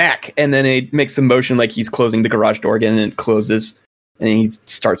 you're back. And then he makes a motion like he's closing the garage door again, and it closes, and he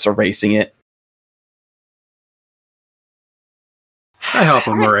starts erasing it. I help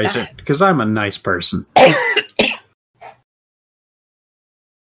him erase it because I'm a nice person.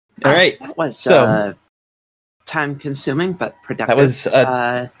 All right. That was So- time consuming but productive. That was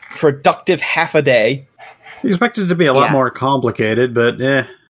a productive half a day. I expected it to be a lot Yeah. more complicated, but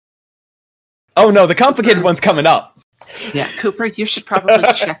Oh no, the complicated one's coming up. Yeah, Cooper, you should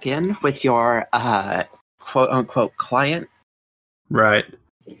probably check in with your quote unquote client. right.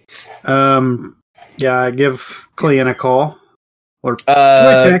 Yeah, I give Clean a call. Or do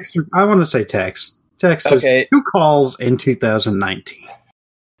I text? I want to say text. Text is Okay. 2 calls in 2019.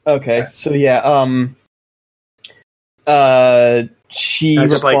 Okay, so yeah, she I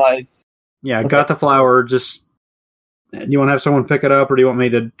just, replies. Yeah, Okay. got the flower. Just, you want to have someone pick it up, or do you want me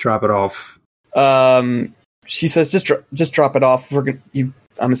to drop it off? She says, just drop it off. I'm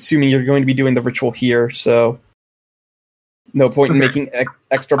assuming you're going to be doing the ritual here, so no point in Okay. making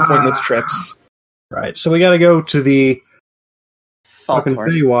extra pointless trips. Right. So we got to go to the Fall fucking court.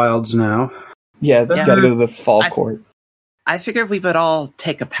 Feywilds now. Yeah, Yeah. gotta go to the fall I- court. I figured we would all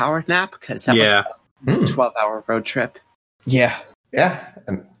take a power nap because that Yeah. was a 12-hour road trip. Yeah. Yeah,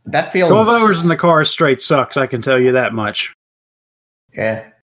 and that feels 12 hours in the car straight sucks. I can tell you that much. Yeah,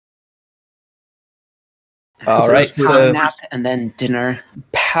 All So right, power so nap and then dinner.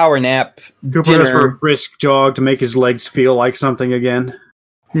 power nap, Cooper goes for a dinner. brisk jog to make his legs feel like something again.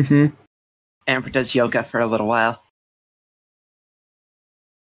 hmm Amber does yoga for a little while.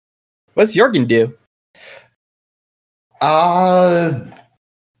 What's Jorgen do? I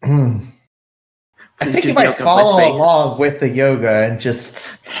think he might follow along with the yoga and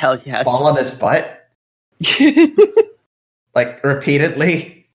just Hell yes. fall on his butt, like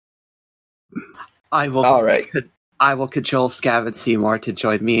repeatedly. I will. All right. I will cajole Scab and Seymour to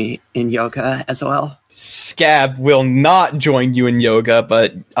join me in yoga as well. Scab will not join you in yoga,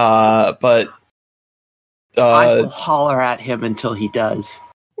 but I will holler at him until he does.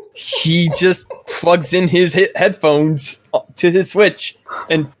 he just plugs in his headphones to his Switch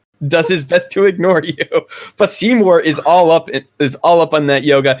and does his best to ignore you. But Seymour is all up on that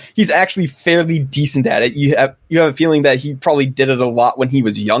yoga. He's actually fairly decent at it. You have a feeling that he probably did it a lot when he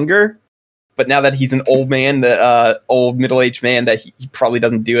was younger, but now that he's an old man, old middle-aged man, that he probably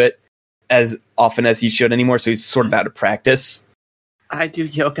doesn't do it as often as he should anymore. So he's sort of out of practice. I do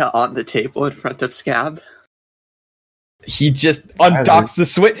yoga on the table in front of Scab. He just undocks the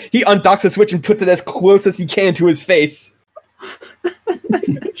Switch. He undocks the Switch and puts it as close as he can to his face.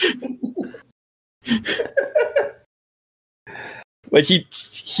 Like he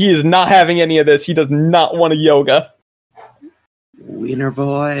is not having any of this. He does not want a yoga. Wiener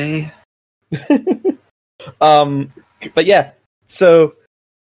boy. But yeah, so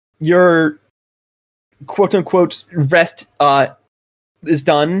your quote unquote rest is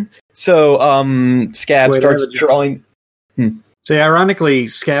done. So Scab starts drawing. So ironically,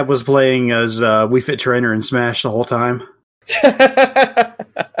 Scab was playing as Wii Fit Trainer in Smash the whole time.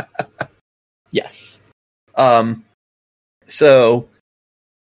 Yes. So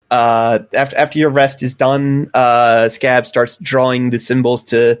after your rest is done, Scab starts drawing the symbols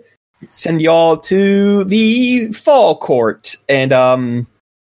to send y'all to the fall court, and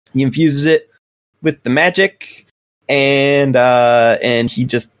he infuses it with the magic, and he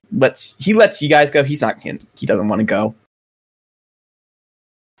just lets you guys go. He doesn't want to go.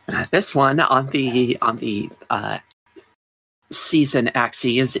 This one on the season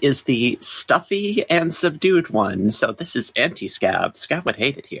axes is the stuffy and subdued one. So this is anti-Scab. Scab would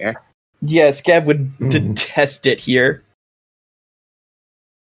hate it here. Yeah, Scab would detest it here.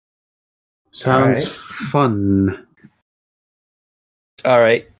 Sounds fun. All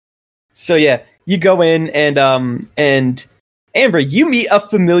right. So yeah, you go in and Amber, you meet a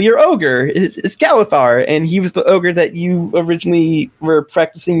familiar ogre. It's Galithar, and he was the ogre that you originally were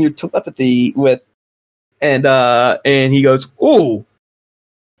practicing your telepathy with. And he goes, "Oh,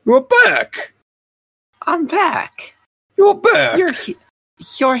 you're back! I'm back. You're back. You're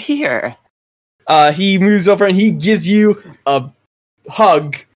here." He moves over and he gives you a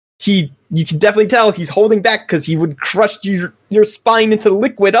hug. You can definitely tell he's holding back because he would crush your spine into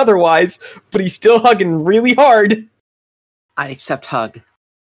liquid otherwise, but he's still hugging really hard. I accept hug.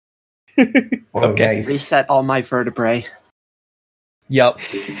 Okay. Nice. Reset all my vertebrae. Yep.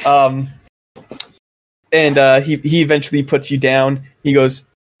 And he eventually puts you down. He goes,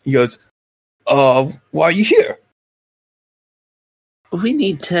 why are you here? We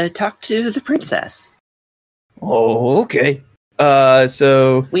need to talk to the princess. Oh, okay.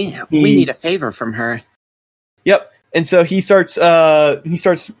 So we need a favor from her. Yep. And so he starts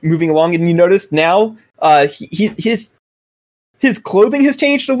moving along, and you notice now his clothing has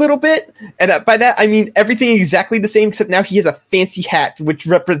changed a little bit, and by that I mean everything exactly the same, except now he has a fancy hat, which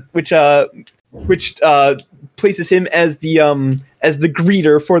places him as the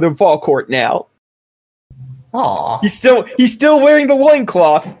greeter for the fall court now. Aww. He's still wearing the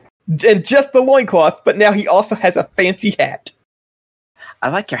loincloth, and just the loincloth, but now he also has a fancy hat. I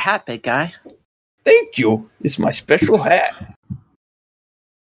like your hat, big guy. Thank you. It's my special hat.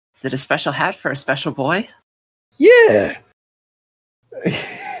 Is it a special hat for a special boy? Yeah.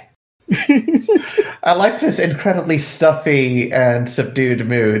 I like this incredibly stuffy and subdued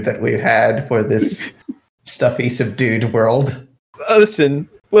mood that we've had for this stuffy, subdued world. Listen.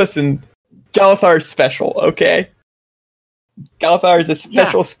 Galithar is special, okay? Galithar is a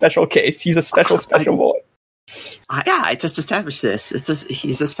special case. He's a special boy. I just established this.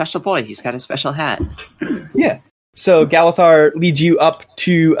 He's a special boy. He's got a special hat. Yeah. So Galithar leads you up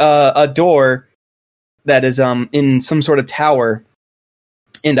to a door that is in some sort of tower.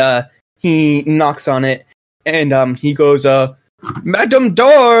 And he knocks on it, and he goes, Madam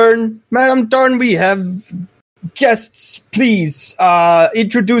Dorn, we have guests, please.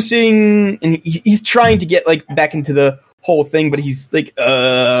 Introducing, and he's trying to get back into the whole thing, but he's like,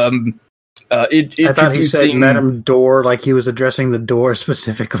 I thought he said Madam Door, like he was addressing the door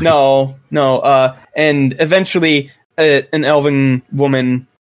specifically. No. And eventually, an elven woman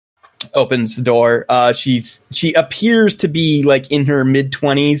opens the door. She appears to be in her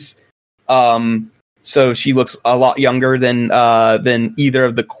mid-20s. So she looks a lot younger than either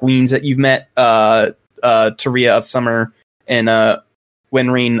of the queens that you've met Taria of summer and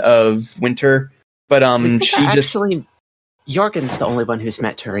Wenreen of winter. But she actually, Jorgen's the only one who's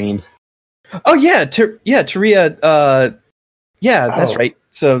met Tareen. Oh yeah, Taria. That's right.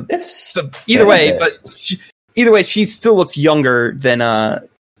 So either way, she still looks younger than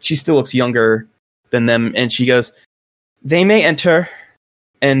them. And she goes, "They may enter,"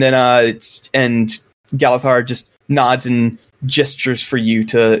 and then and Galithar just nods and gestures for you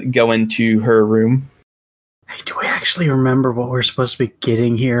to go into her room. Hey, do we actually remember what we're supposed to be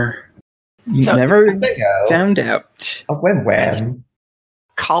getting here? Never found out. A win-win.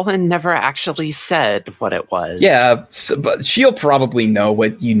 Colin never actually said what it was. Yeah, but she'll probably know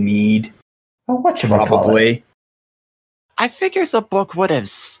what you need. Oh, what probably. I figure the book would have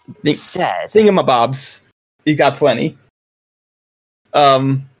said. Thingamabobs. You got plenty.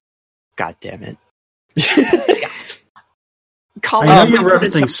 God damn it. Colin, I know you're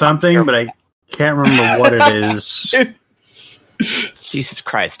referencing something, but I can't remember what it is. Jesus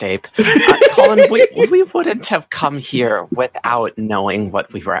Christ, Abe. Colin, we wouldn't have come here without knowing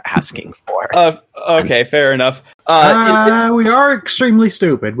what we were asking for. Okay, fair enough. We are extremely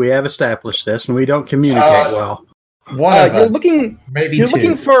stupid. We have established this, and we don't communicate well. You're looking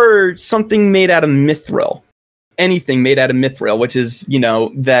for something made out of mithril. Anything made out of mithril, which is,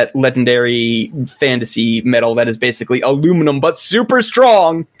 that legendary fantasy metal that is basically aluminum, but super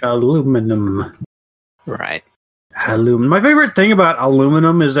strong. Aluminum. Right. Aluminum. My favorite thing about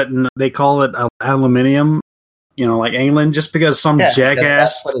aluminum is that they call it aluminium, like England, just because some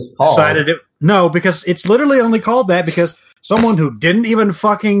jackass decided it. No, because it's literally only called that because someone who didn't even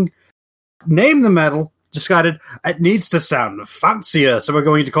fucking name the metal decided it needs to sound fancier, so we're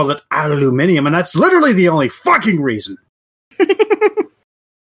going to call it aluminium, and that's literally the only fucking reason. All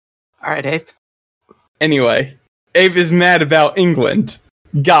right, Abe. Anyway, Abe is mad about England.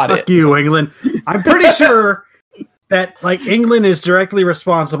 Got it. Fuck you, England. I'm pretty sure that England is directly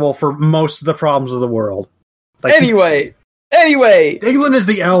responsible for most of the problems of the world. Anyway, England is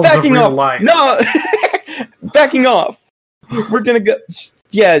the elves of real life. No, backing off. We're gonna go.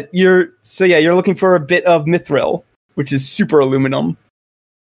 Yeah, you're looking for a bit of mithril, which is super aluminum.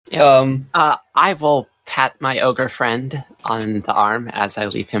 Yep. I will pat my ogre friend on the arm as I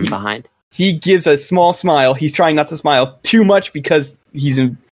leave him behind. He gives a small smile. He's trying not to smile too much because he's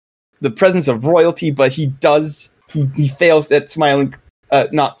in the presence of royalty, but he does. He fails at smiling,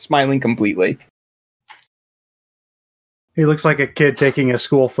 not smiling completely. He looks like a kid taking a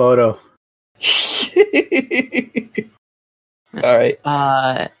school photo. All right.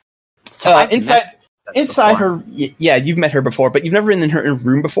 Inside her, you've met her before, but you've never been in her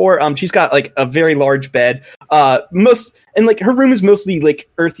room before. She's got a very large bed. Her room is mostly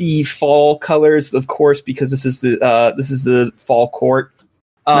earthy fall colors, of course, because this is the fall court.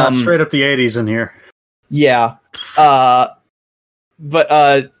 Straight up the 80s in here. Yeah. But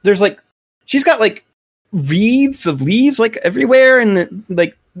there's she's got wreaths of leaves everywhere, and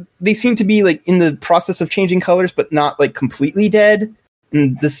they seem to be in the process of changing colors, but not completely dead.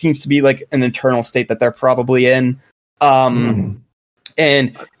 And this seems to be an internal state that they're probably in. And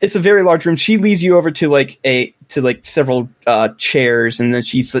it's a very large room. She leads you over to several chairs, and then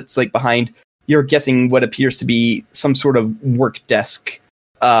she sits behind. You're guessing what appears to be some sort of work desk.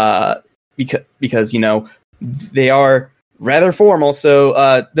 Because they are rather formal,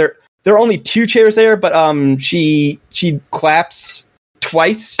 so there are only two chairs there. But she claps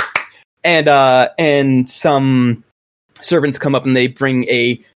twice, and some servants come up and they bring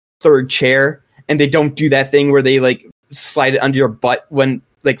a third chair, and they don't do that thing where they slide it under your butt when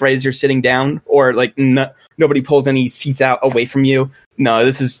right as you're sitting down, or nobody pulls any seats out away from you. No,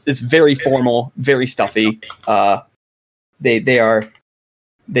 it's very formal, very stuffy. They are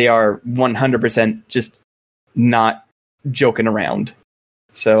 100% just not joking around.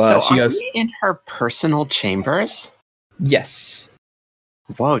 So she goes, we in her personal chambers? Yes.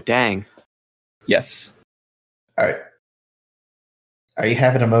 Whoa, dang. Yes. All right. Are you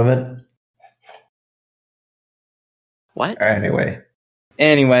having a moment? What?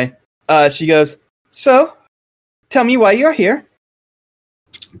 Anyway, she goes, so, tell me why you're here.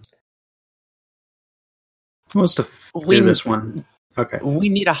 Who wants to do this one? Okay. We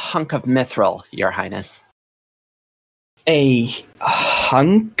need a hunk of mithril, Your Highness. A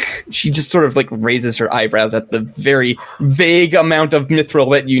hunk? She just sort of raises her eyebrows at the very vague amount of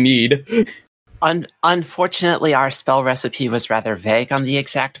mithril that you need. Unfortunately, our spell recipe was rather vague on the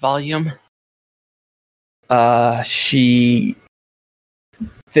exact volume. She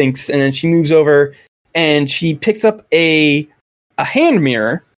thinks, and then she moves over, and she picks up a hand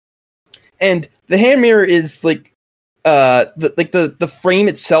mirror, and the hand mirror is the frame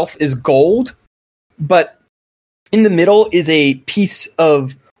itself is gold, but in the middle is a piece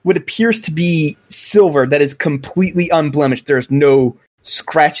of what appears to be silver that is completely unblemished. There's no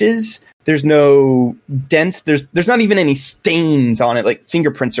scratches, there's no dents, there's not even any stains on it, like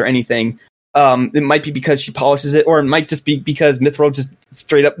fingerprints or anything. It might be because she polishes it, or it might just be because Mithril just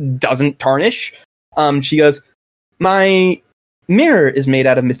straight up doesn't tarnish. She goes, my mirror is made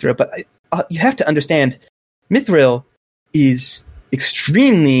out of Mithril, but you have to understand, Mithril is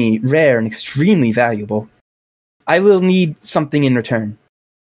extremely rare and extremely valuable. I will need something in return.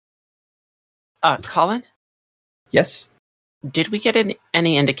 Colin? Yes? Did we get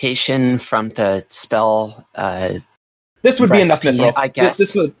any indication from the spell? This would be enough recipe, Mithril. I guess.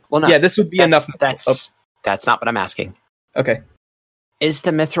 This would, Well, no, yeah, this would be enough. That's not what I'm asking. Okay. Is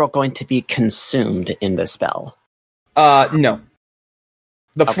the mithril going to be consumed in the spell? No.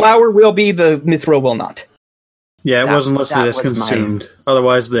 The flower will be, the Mithril will not. Yeah, it That- wasn't listed that as was consumed.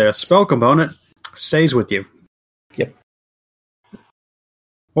 Otherwise, the spell component stays with you. Yep.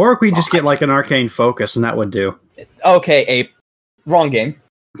 Or if we just get like an arcane focus, and that would do. Okay, Ape. Wrong game.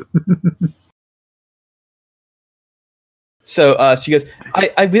 So she goes,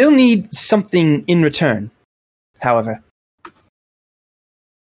 I will need something in return, however.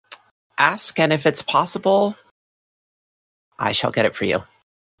 Ask, and if it's possible, I shall get it for you.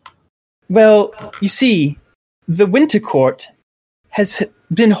 Well, you see, the Winter Court has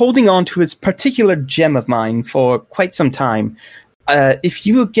been holding on to its particular gem of mine for quite some time. If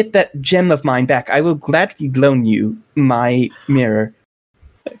you will get that gem of mine back, I will gladly loan you my mirror.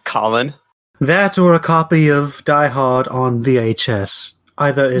 Colin? That or a copy of Die Hard on VHS.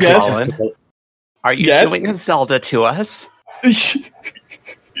 Either is Yes. acceptable. Are you Yes? doing a Zelda to us?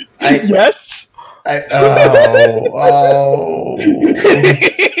 Yes? Oh.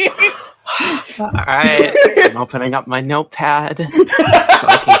 Alright, I'm opening up my notepad so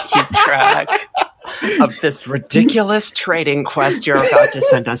I can keep track of this ridiculous trading quest you're about to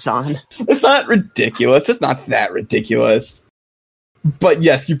send us on. It's not ridiculous. It's not that ridiculous. But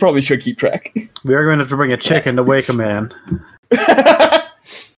yes, you probably should keep track. We are going to have to bring a chicken to wake a man.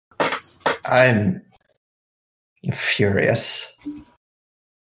 I'm furious.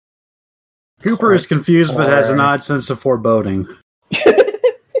 Cooper is confused but has an Or- odd sense of foreboding.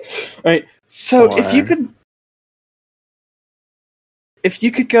 Right. So Or- if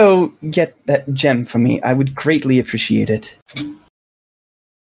you could go get that gem for me, I would greatly appreciate it.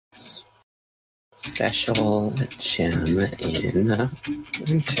 Special gem in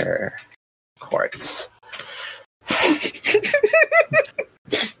Winter Quartz.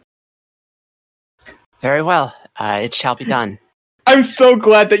 Very well. It shall be done. I'm so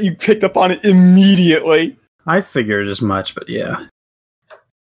glad that you picked up on it immediately. I figured as much, but yeah.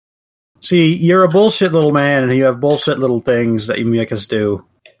 See, you're a bullshit little man, and you have bullshit little things that you make us do.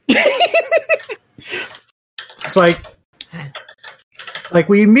 It's like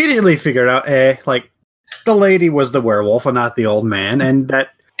we immediately figured out, the lady was the werewolf and not the old man, and that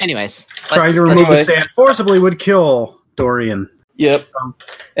Anyways, trying to remove anyway. the sand forcibly would kill Dorian. Yep.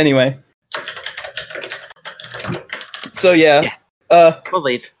 Anyway. So Yeah. we'll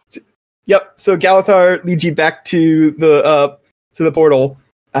leave. Yep. So Galathar leads you back to the portal.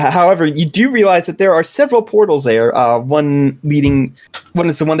 However, you do realize that there are several portals there. One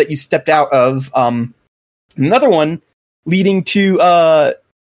is the one that you stepped out of. Another one leading to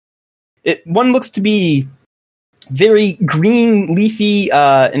one looks to be very green, leafy,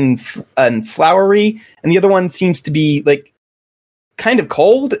 and flowery, and the other one seems to be like kind of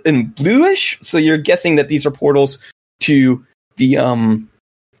cold and bluish. So you're guessing that these are portals to the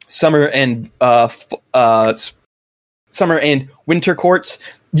summer and winter courts.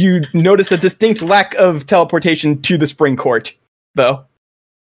 You notice a distinct lack of teleportation to the spring court, though.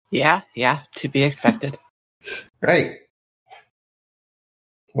 Yeah, to be expected. Right.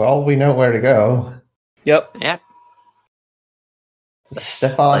 Well, we know where to go. Yep. Yep.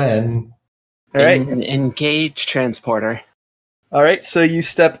 Step on Let's- in. All right. Engage transporter. All right. So you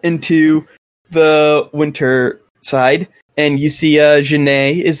step into the winter side, and you see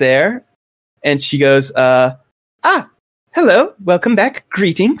Janae is there, and she goes, hello, welcome back,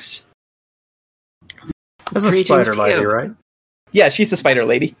 greetings. That's a Greetings spider to lady, you. right? Yeah, she's the spider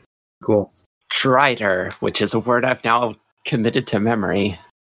lady. Cool. Drider, which is a word I've now committed to memory.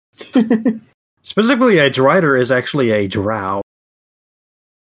 Specifically, a drider is actually a drow.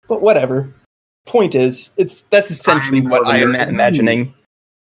 But whatever. Point is, that's essentially I'm what I am familiar. imagining.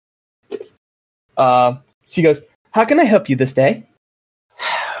 She goes, how can I help you this day?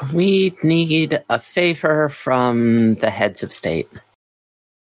 We need a favor from the heads of state.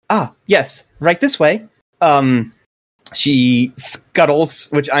 Yes, right this way. she scuttles,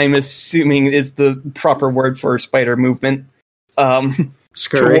 which I'm assuming is the proper word for spider movement.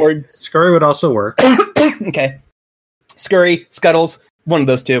 Scurry. Scurry would also work. Okay. Scurry, scuttles, one of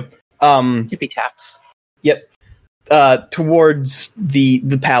those two. Tippy taps. Yep. Towards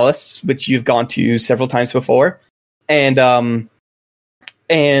the palace, which you've gone to several times before. And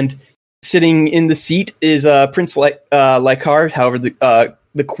sitting in the seat is Prince Lycard. However,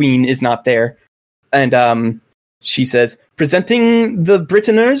 the queen is not there. And she says, presenting the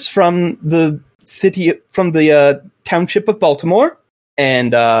Britoners from the township of Baltimore.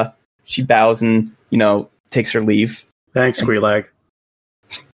 And she bows and, takes her leave. Thanks, Queelag.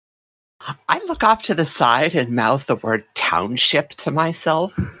 I look off to the side and mouth the word township to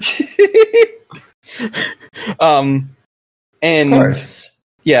myself. And Of course.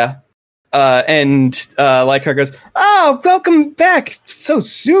 yeah. And Lycard goes, "Oh, welcome back so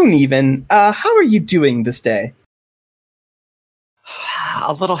soon even. How are you doing this day?"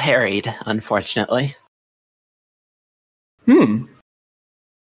 A little harried, unfortunately.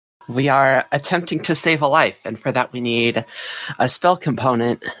 We are attempting to save a life, and for that we need a spell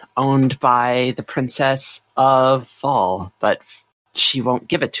component owned by the Princess of Fall, but she won't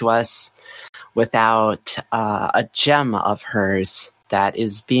give it to us without a gem of hers that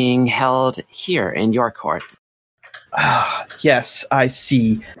is being held here in your court. Yes, I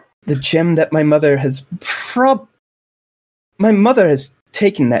see. The gem that my mother has My mother has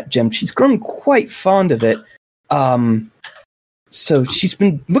taken that gem. She's grown quite fond of it. So she's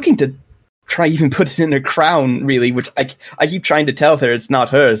been looking to try even put it in her crown, really, which I keep trying to tell her it's not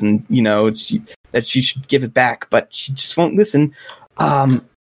hers and, that she should give it back, but she just won't listen.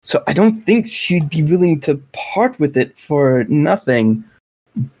 So I don't think she'd be willing to part with it for nothing.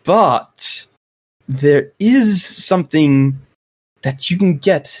 But there is something that you can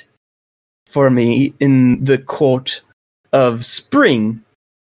get for me in the court of Spring.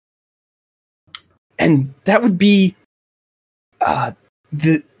 And that would be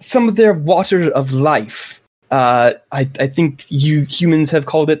some of their water of life. I think you humans have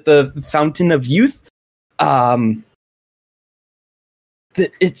called it the Fountain of Youth. One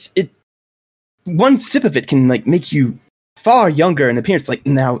sip of it can make you far younger in appearance.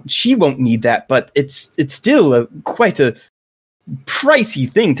 Now she won't need that, but it's still quite a pricey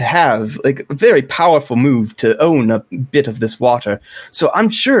thing to have. A very powerful move to own a bit of this water. So I'm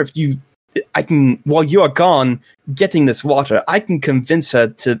sure I can, while you are gone getting this water, I can convince her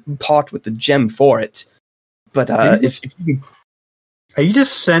to part with the gem for it. But are you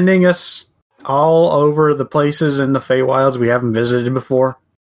just sending us all over the places in the Feywilds we haven't visited before?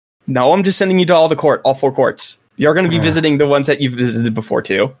 No, I'm just sending you to all 4 courts. You're going to be visiting the ones that you've visited before,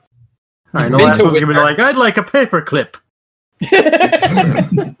 too. All right, the last one's going to be I'd like a paperclip.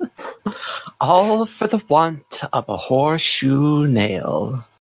 All for the want of a horseshoe nail.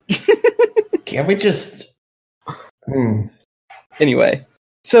 Can't we just... Anyway,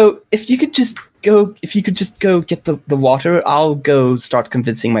 so if you could just go get the water, I'll go start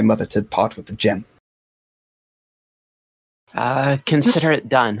convincing my mother to part with the gem. Consider it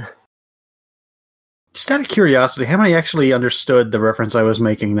done. Just out of curiosity, how many actually understood the reference I was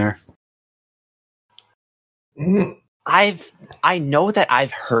making there? I know that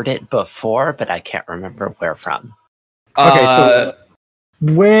I've heard it before, but I can't remember where from. Okay, so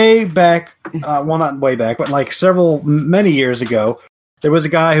way back, well, not way back, but many years ago, there was a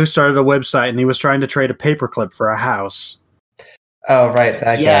guy who started a website and he was trying to trade a paperclip for a house. Oh, right,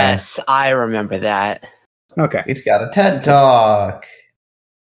 that guy. Yes, I remember that. Okay. He's got a TED Talk.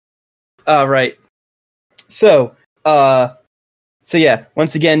 Right. So yeah,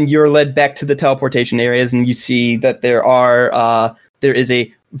 once again, you're led back to the teleportation areas, and you see that there is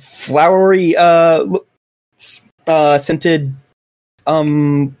a flowery, scented,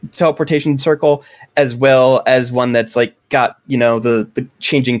 teleportation circle, as well as one that's got the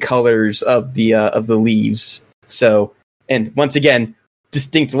changing colors of the leaves. So, and once again,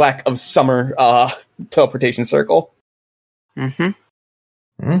 distinct lack of summer teleportation circle. All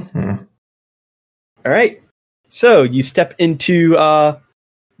right. So you step into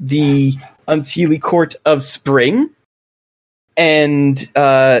the Unseelie Court of Spring, and it's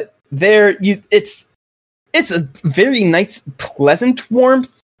a very nice, pleasant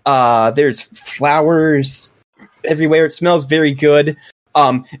warmth. There's flowers everywhere. It smells very good.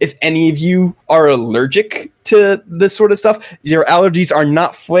 If any of you are allergic to this sort of stuff, your allergies are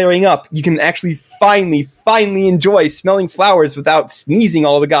not flaring up. You can actually finally enjoy smelling flowers without sneezing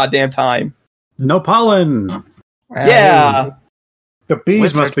all the goddamn time. No pollen. Yeah. The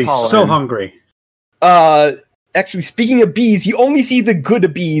bees must be so hungry. actually, speaking of bees, you only see the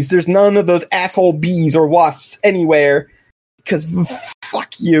good bees. There's none of those asshole bees or wasps anywhere. Because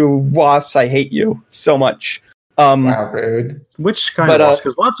fuck you, wasps. I hate you so much. Wow, rude. Which kind of wasps?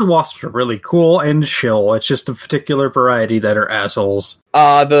 Because lots of wasps are really cool and chill. It's just a particular variety that are assholes.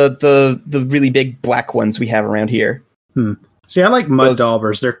 The really big black ones we have around here. See, I like mud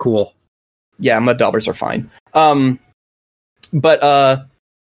daubers. They're cool. Yeah, mud daubers are fine. But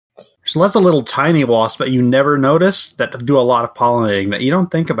there's lots of little tiny wasps that you never notice that do a lot of pollinating that you don't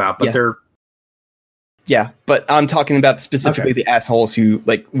think about, but they're... Yeah, but I'm talking about specifically the assholes who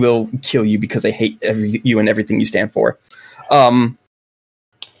like will kill you because they hate you and everything you stand for. There's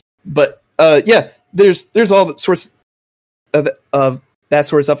all the sorts of that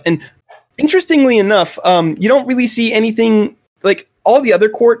sort of stuff. And interestingly enough, you don't really see anything like all the other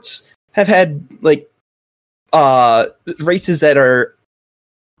courts have had like races that are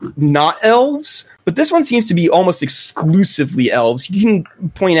not elves, but this one seems to be almost exclusively elves. You can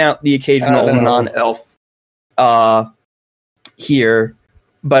point out the occasional non-elf here,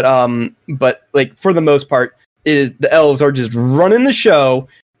 but like for the most part, the elves are just running the show.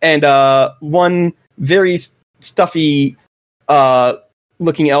 And one very stuffy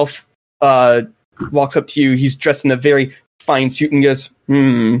looking elf walks up to you. He's dressed in a very fine suit and goes,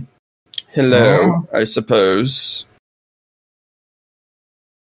 hello, I suppose.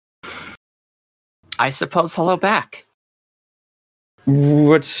 I suppose hello back.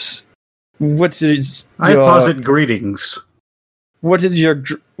 What is I posit greetings. What is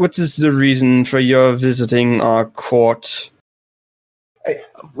the reason for your visiting our court?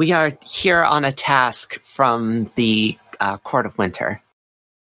 We are here on a task from the Court of Winter.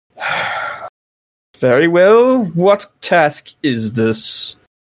 Very well. What task is this?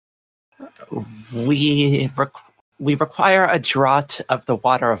 We require a draught of the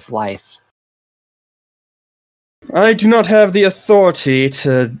water of life. I do not have the authority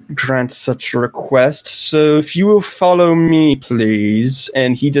to grant such a request, so if you will follow me, please.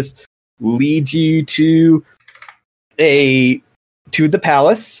 And he just leads you to the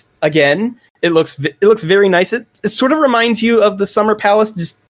palace again. It looks very nice. It sort of reminds you of the summer palace,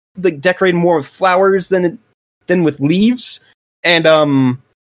 just like decorated more with flowers than with leaves. And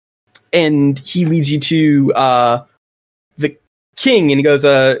he leads you to the king, and he goes,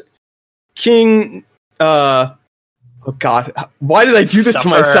 King. Oh God! Why did I do this to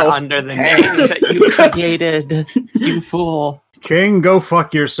myself? Under the name that you created, you fool! King, go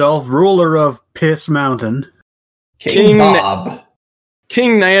fuck yourself, ruler of Piss Mountain. King Bob.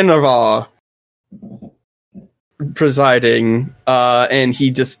 King Nayanvar presiding, and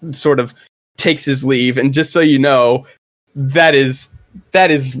he just sort of takes his leave. And just so you know, that is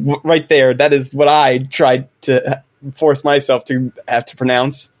right there. That is what I tried to force myself to have to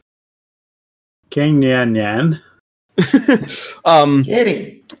pronounce. King Nyan Nyan.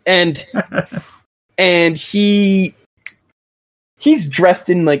 and he's dressed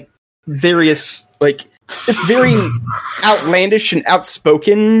in like various like it's very outlandish and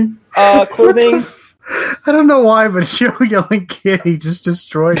outspoken clothing. I don't know why, but Joe yelling kitty just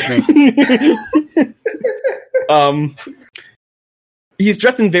destroyed me. He's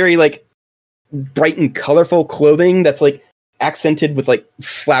dressed in very like bright and colorful clothing that's like accented with like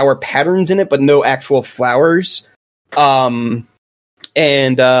flower patterns in it, but no actual flowers. And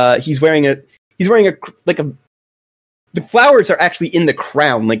he's wearing a the flowers are actually in the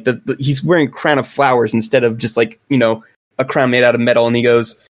crown. Like he's wearing a crown of flowers instead of just like, you know, a crown made out of metal. And he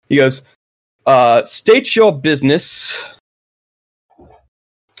goes, state your business.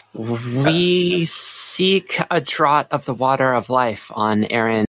 We seek a draught of the water of life on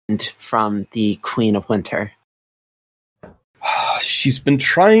errand from the Queen of Winter. She's been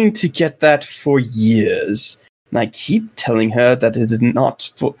trying to get that for years. And I keep telling her that it is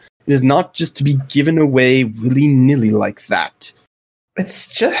not just to be given away willy-nilly like that.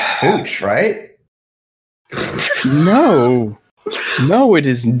 It's just hooch, right? No, it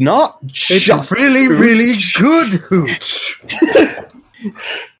is not just It's really, really good hooch.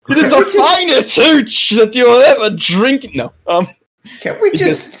 It is the finest hooch that you'll ever drink. No, Can't we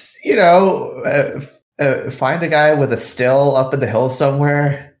just, find a guy with a still up in the hills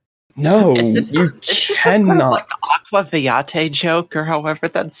somewhere? No, you cannot. Some sort of like aqua viate joke, or however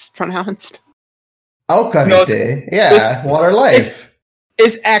that's pronounced. Aquavite, yeah, water life.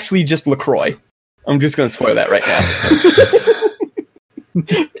 It's actually just LaCroix. I'm just going to spoil that right now.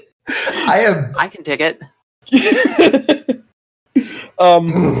 I can dig it. He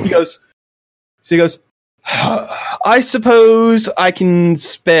goes, I suppose I can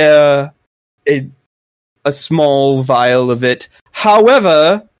spare a small vial of it.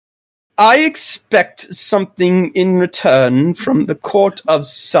 However, I expect something in return from the Court of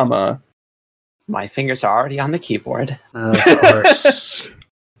Summer. My fingers are already on the keyboard. Of course.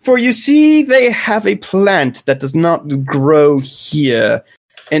 For you see, they have a plant that does not grow here,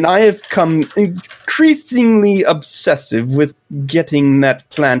 and I have come increasingly obsessive with getting that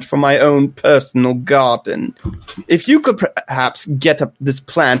plant for my own personal garden. If you could perhaps get this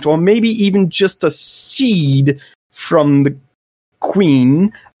plant, or maybe even just a seed from the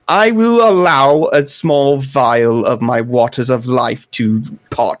Queen, I will allow a small vial of my waters of life to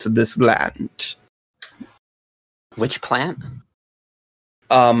part this land. Which plant?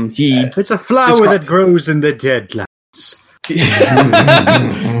 It's a flower that grows in the Deadlands. He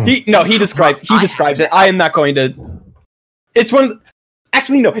describes it. I am not going to. It's one.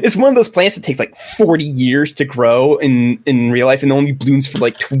 It's one of those plants that takes like 40 years to grow in real life and only blooms for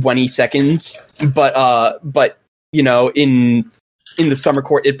like 20 seconds. But you know, in the Summer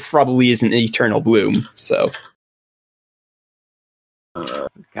Court, it probably is an eternal bloom. So,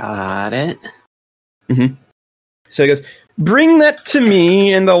 got it. Mm-hmm. So he goes, "Bring that to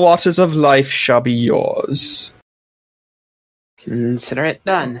me, and the waters of life shall be yours." Consider it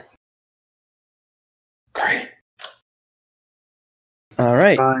done. Great. All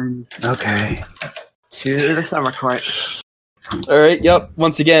right. Fine. Okay. To the Summer Court. All right. Yep.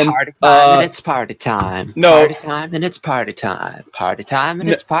 Once again, Party time and it's party time. No. Party time and it's party time. Party time and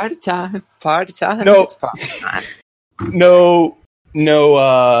it's party time. Party time No. and it's party time. no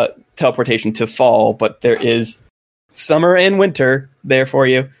teleportation to fall, but there is summer and winter there for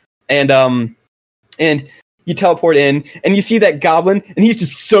you, and you teleport in, and you see that goblin, and he's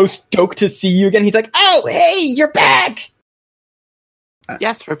just so stoked to see you again. He's like, "Oh, hey, you're back!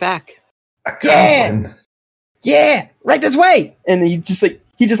 Yes, we're back. A goblin. Yeah, right this way!" And he just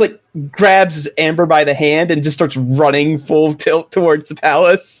grabs Amber by the hand and just starts running full tilt towards the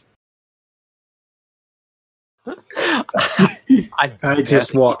palace. I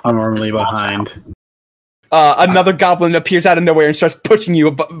just walk normally behind. Another goblin appears out of nowhere and starts pushing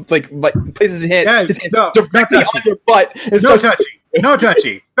you, like places his hand directly on your butt. And No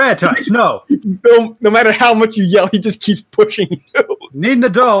touchy. Bad touch. No. No matter how much you yell, he just keeps pushing you. Need an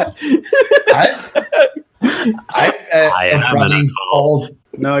adult. I am running full.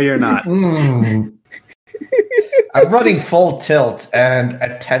 No, you're not. I'm running full tilt and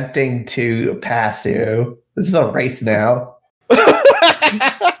attempting to pass you. This is a race now.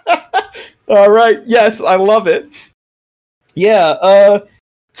 All right. Yes, I love it. Yeah.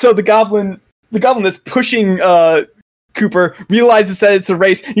 So the goblin that's pushing Cooper realizes that it's a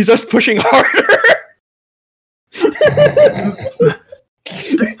race. He starts pushing harder.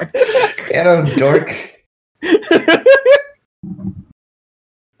 Get him, dork.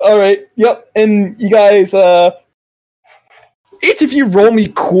 All right. Yep. And you guys, each of you roll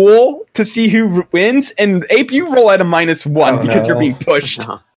me cool to see who wins. And Ape, you roll at a -1 because you're being pushed.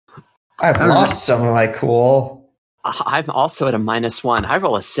 No. I've lost some of my cool. I'm also at a -1. I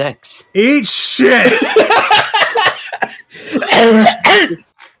roll a 6. Eat shit.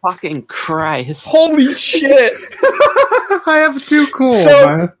 Fucking Christ. Holy shit. I have 2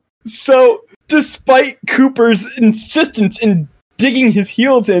 cool. So, despite Cooper's insistence in digging his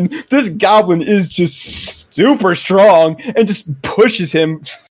heels in, this goblin is just super strong and just pushes him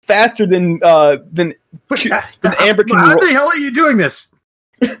faster than Amber can How roll. the hell are you doing this?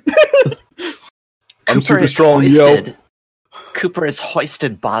 I'm Cooper super is strong, hoisted. yo. Cooper is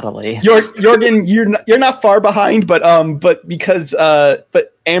hoisted bodily. Jorgen, you're not far behind, but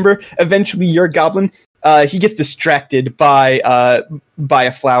Amber, eventually your goblin, he gets distracted by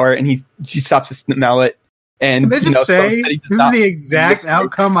a flower, and he stops to smell it. And Can I just say, this is the exact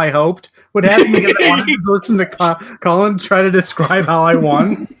outcome I hoped would happen because I wanted to listen to Colin try to describe how I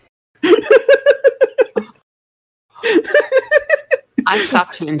won. I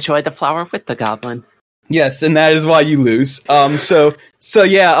stopped to enjoy the flower with the goblin. Yes, and that is why you lose. So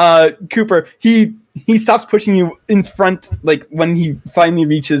Cooper, he stops pushing you in front, like when he finally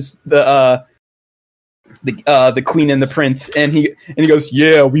reaches the queen and the prince, and he goes,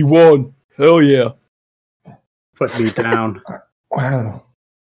 "Yeah, we won. Hell yeah." Put me down. Wow.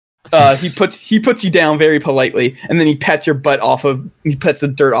 He puts you down very politely, and then he pats the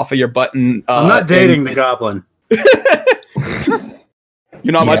dirt off of your butt. And I'm not dating the goblin.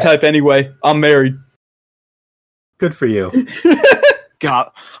 You're not my type anyway. I'm married. Good for you.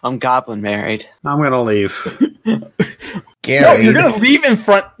 I'm goblin married. I'm gonna leave. Gary. No, you're gonna leave in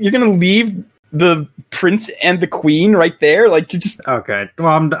front. You're gonna leave the prince and the queen right there. Like, you're just Okay.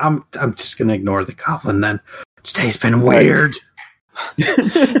 Well, I'm just gonna ignore the goblin then. Today's been weird.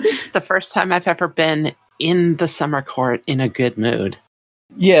 This is the first time I've ever been in the Summer Court in a good mood.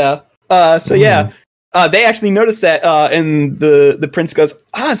 yeah. They actually noticed that, and the prince goes,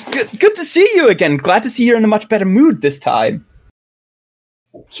 it's good to see you again. Glad to see you're in a much better mood this time.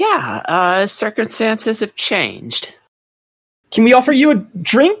 Yeah, circumstances have changed. Can we offer you a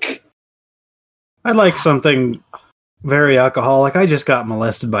drink? I'd like something very alcoholic. I just got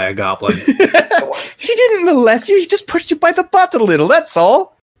molested by a goblin. He didn't molest you. He just pushed you by the butt a little. That's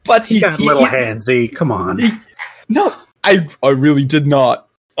all. But he got a little handsy. Come on. No, I really did not.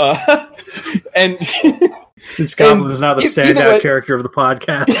 And this goblin is now the standout character of the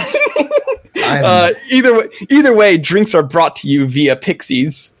podcast. Either way, drinks are brought to you via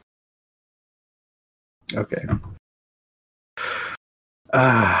pixies. Okay.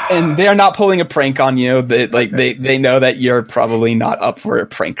 And they are not pulling a prank on you. They know that you're probably not up for a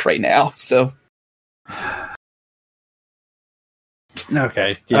prank right now. So,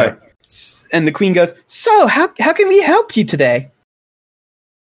 okay, yeah. Right. And the queen goes, "So, how can we help you today?"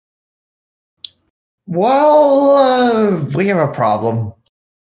 Well, we have a problem.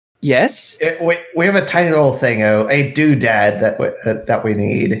 Yes, we have a tiny little thing, a doodad that we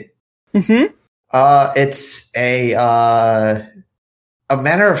need. Mm-hmm. It's a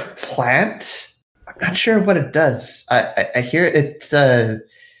manner of plant. I'm not sure what it does. I hear it's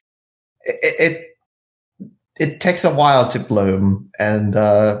it takes a while to bloom, and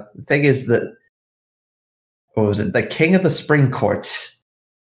the thing is that the king of the spring court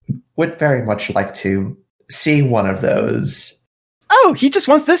would very much like to see one of those. Oh, he just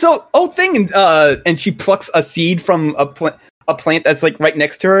wants this old thing, and she plucks a seed from a plant that's like right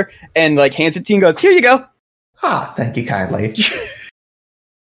next to her, and like hands it to you and goes, "Here you go." Thank you kindly.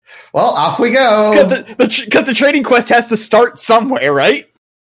 Well, off we go. Because the trading quest has to start somewhere, right?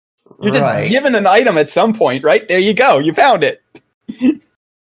 You're just given an item at some point, right? There you go. You found it.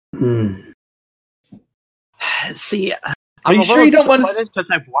 See, are you sure you don't want to? Because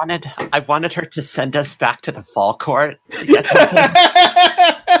I wanted her to send us back to the fall court.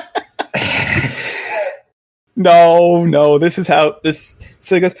 No. This is how this.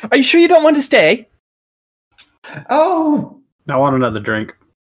 So he goes, "Are you sure you don't want to stay?" Oh, I want another drink.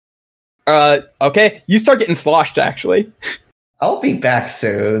 Okay. You start getting sloshed, actually. I'll be back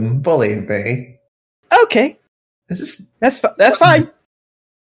soon. Believe me. Okay. That's fine.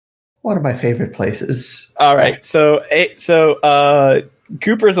 One of my favorite places. All right. So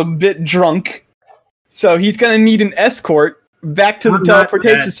Cooper's a bit drunk, so he's gonna need an escort back to the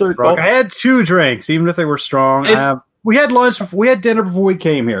teleportation circle. Drunk. I had 2 drinks, even if they were strong. We had lunch. We had dinner before we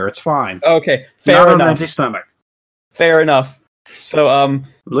came here. It's fine. Okay. Fair enough. On an empty stomach. Fair enough. So a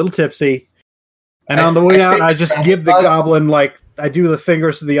little tipsy. And on the way out, I just give the goblin, I do the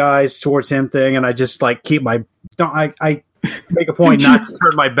fingers to the eyes towards him thing, and I just, keep my... I make a point not to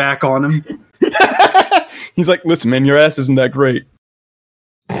turn my back on him. He's like, "Listen, man, your ass isn't that great."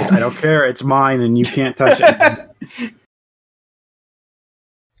 I don't care. It's mine, and you can't touch it.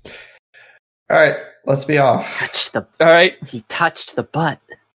 All right, let's be off. All right. He touched the butt.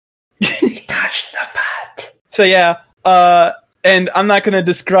 So, yeah, and I'm not going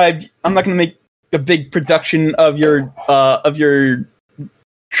to make a big production of your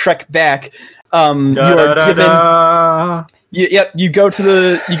trek back. You are given. You go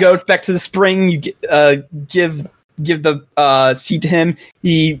back to the spring. You give the seed to him.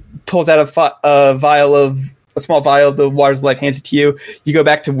 He pulls out a small vial of the water's of life, hands it to you. You go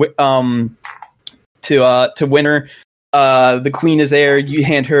back to Winter. The queen is there. You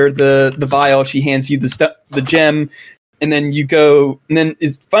hand her the vial. She hands you the gem. And then you go, and then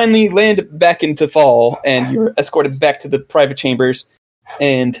it's finally landed back into fall, and you're escorted back to the private chambers,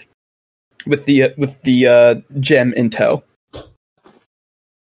 and with the gem in tow.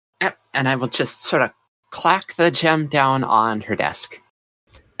 Yep, and I will just sort of clack the gem down on her desk.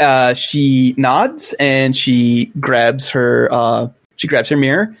 She nods and she grabs her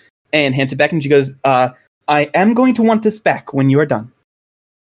mirror and hands it back, and she goes, "I am going to want this back when you are done."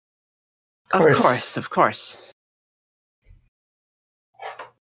 Of course.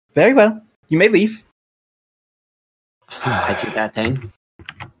 Very well. You may leave. I do that thing.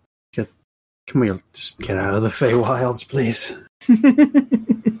 Can we just get out of the Feywilds, please?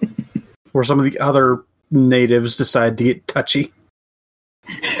 Or some of the other natives decide to get touchy.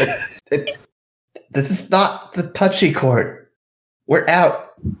 This is not the touchy court. We're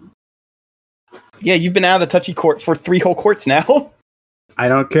out. Yeah, you've been out of the touchy court for 3 whole courts now. I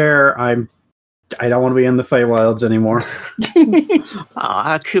don't care. I don't want to be in the Feywilds anymore.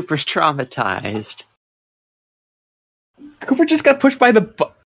 Cooper's traumatized. Cooper just got pushed by the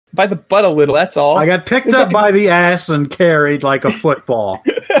butt a little, that's all. I got picked up by the ass and carried like a football.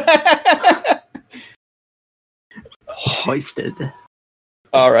 Hoisted.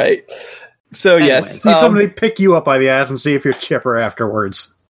 All right. So yes, See somebody pick you up by the ass and see if you're chipper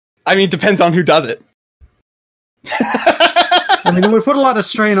afterwards. I mean, depends on who does it. I mean, it would put a lot of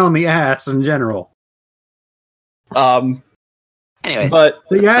strain on the ass in general. Anyways, But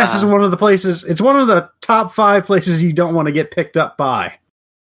The ass is one of the places. It's one of the top 5 places you don't want to get picked up by.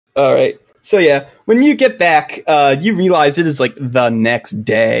 all right. So yeah, when you get back, you realize it is like the next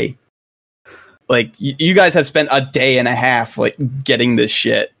day. Like you guys have spent a day and a half like getting this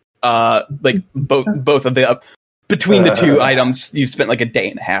shit. Like both of the between the two items, you've spent like a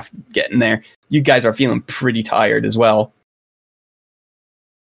day and a half getting there. You guys are feeling pretty tired as well.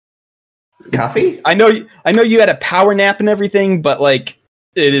 Coffee? I know you had a power nap and everything, but like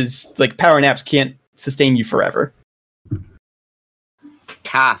it is like power naps can't sustain you forever.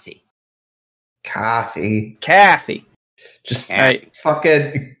 coffee. Kathy. Just Right.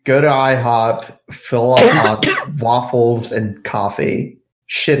 fucking go to IHOP, fill up on waffles and coffee.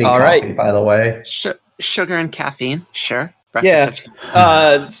 Shitty All coffee, right. by the way. Sugar and caffeine, sure. Yeah.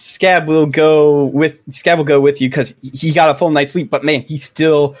 Breakfast Scab will go with you because he got a full night's sleep, but man, he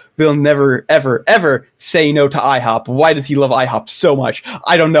still will never, ever, ever say no to IHOP. Why does he love IHOP so much?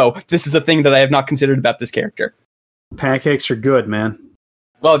 I don't know. This is a thing that I have not considered about this character. Pancakes are good, man.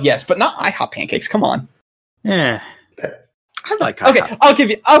 Well, yes, but not IHOP pancakes. Come on. Yeah. I like Okay, IHOP. I'll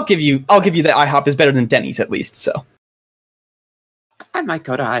give you that IHOP is better than Denny's at least. So I might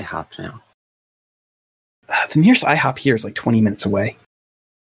go to IHOP now. the nearest IHOP here is like 20 minutes away.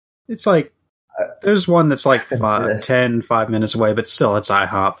 It's like, there's one that's like Yes. 5 minutes away, but still, it's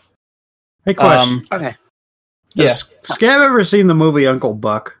IHOP. Hey, question. Okay. Yeah. Has Scab ever seen the movie Uncle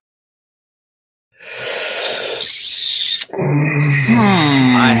Buck?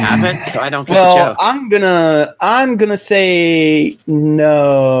 I haven't, so I don't get the Well, joke. I'm gonna say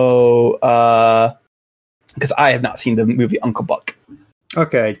no, because I have not seen the movie Uncle Buck.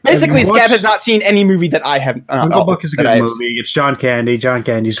 Okay. Basically, Have you Scab has watched- not seen any movie that I have. Uncle Buck is a that good I have- movie. It's John Candy. John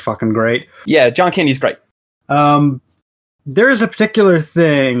Candy's fucking great. Yeah, John Candy's great. There is a particular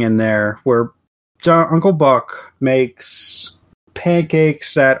thing in there where Uncle Buck makes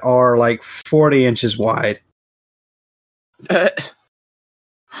pancakes that are like 40 inches wide. Okay.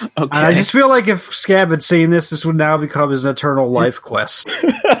 And I just feel like if Scab had seen this would now become his eternal life quest.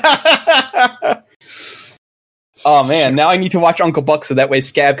 Oh man, now I need to watch Uncle Buck so that way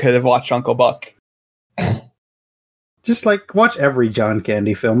Scab could have watched Uncle Buck. Just like watch every John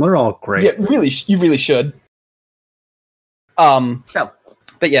Candy film; they're all great. Yeah, really, you really should. So,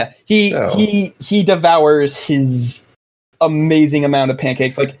 But yeah, he devours his amazing amount of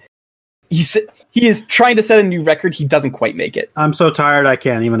pancakes. Like he is trying to set a new record. He doesn't quite make it. I'm so tired I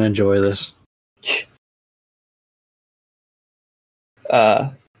can't even enjoy this.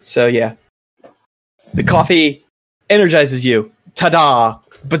 So yeah, the coffee energizes you. Ta-da!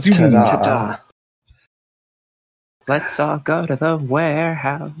 Bazoom! Ta-da. let's all go to the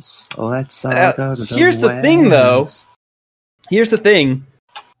warehouse. Let's all go to the Here's the thing, though. Here's the thing.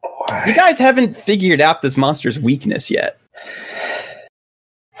 You guys haven't figured out this monster's weakness yet.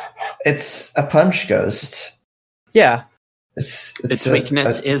 It's a punch ghost. Yeah. Its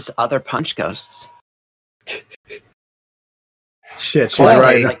weakness is other punch ghosts. Shit, she's Well,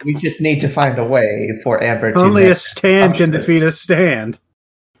 right. Like- we just need to find a way for Amber to Only a make stand can punch defeat ghost. a stand.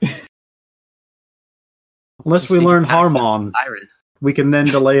 Unless we Just learn need to have Harmon, Siren. we can then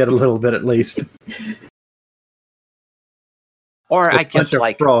delay it a little bit at least. Or I Punch guess a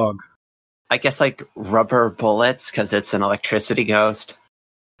like frog. rubber bullets because it's an electricity ghost.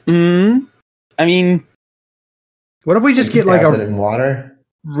 I mean, What if we just get like Cast it a in water.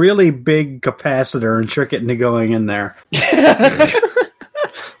 really big capacitor and trick it into going in there?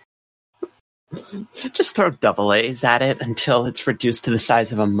 Just throw double A's at it until it's reduced to the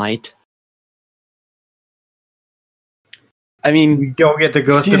size of a mite. I mean, We go get the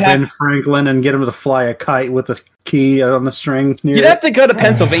ghost Do you of have- Ben Franklin and get him to fly a kite with a key on the string near you'd it. have to go to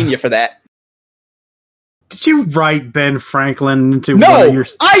Pennsylvania for that. Did you write Ben Franklin into one of No, your...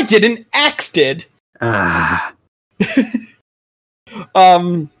 I didn't. Axe did. Ah. Is he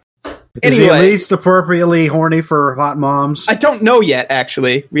at Anyway. least appropriately horny for hot moms? I don't know yet.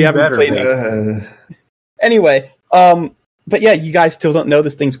 Actually, we You haven't better played be. it. Anyway, but yeah, you guys still don't know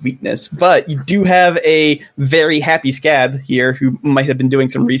this thing's weakness, but you do have a very happy Scab here who might have been doing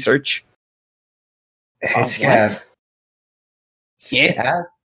some research. Hey, Of Scab. what? Yeah. Scab?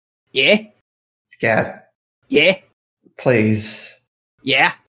 Yeah, Scab, yeah, please.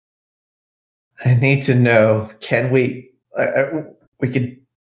 yeah. I need to know. Can we? We could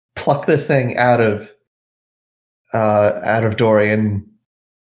pluck this thing out of Dorian.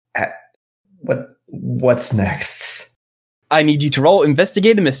 What's next? I need you to roll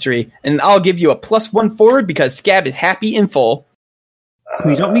investigate a mystery, and I'll give you a +1 forward because Scab is happy in full.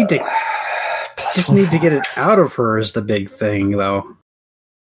 We don't need to. Just need to get it out of her is the big thing, though.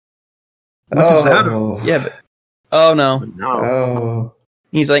 Once it's out of Yeah, but oh no. No. Oh.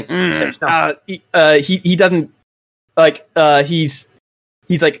 He's like, he doesn't like. He's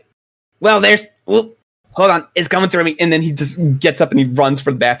like, well, hold on, it's coming through me, and then he just gets up and he runs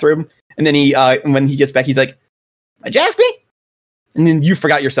for the bathroom, and then he, when he gets back, he's like, "Did you ask me?" And then you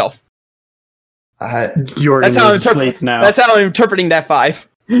forgot yourself. You're That's in how I'm sleep now. That's how I'm interpreting that 5.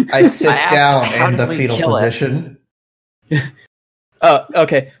 I sit I asked, how down in did the we fetal kill it? position.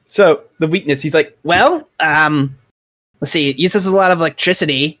 Okay. So the weakness, he's like, well, let's see, it uses a lot of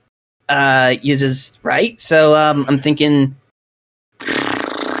electricity. Uses, right? So I'm thinking,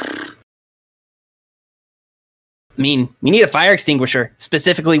 I mean, we need a fire extinguisher,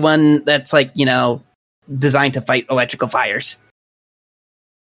 specifically one that's designed to fight electrical fires.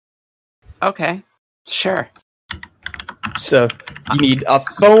 Okay, sure. So you need a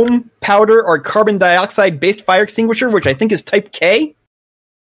foam, powder, or carbon dioxide based fire extinguisher, which I think is type K.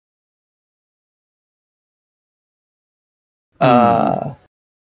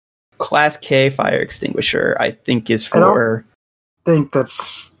 Class K fire extinguisher, I think, is for. I think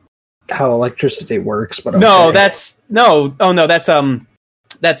that's how electricity works, but No, okay. that's no. Oh no, that's no.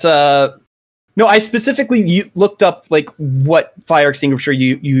 I specifically looked up what fire extinguisher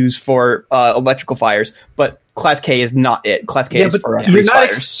you use for electrical fires, but Class K is not it. Class K is for you're grease not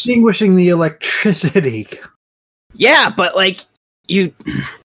fires. extinguishing the electricity. Yeah, but it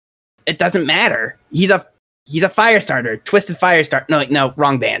doesn't matter. He's a fire starter, Twisted Fire Starter. No,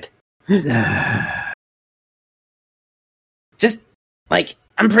 wrong band. Just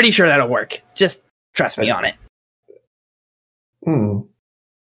I'm pretty sure that'll work. Just trust me on it.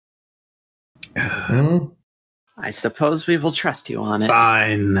 I suppose we will trust you on it.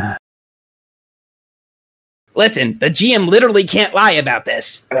 Fine. Listen, the GM literally can't lie about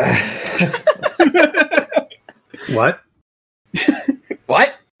this. What?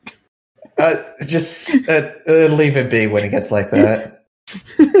 What? Just leave it be when it gets like that.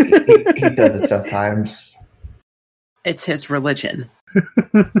 he does it sometimes. It's his religion.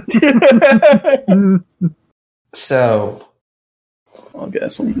 So, I'll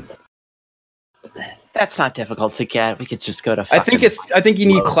guess. That's not difficult to get. We could just go to. I think you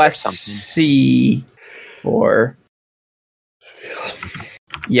need Lowe's or Class something. C for.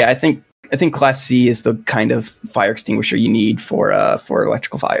 Yeah, I think Class C is the kind of fire extinguisher you need for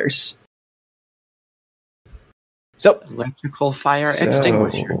electrical fires. So, electrical fire So-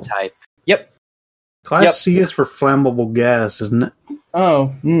 extinguisher type. yep. Class Yep. C is for flammable gas, isn't it?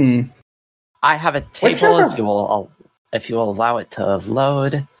 Oh, I have a table Whichever- if you will allow it to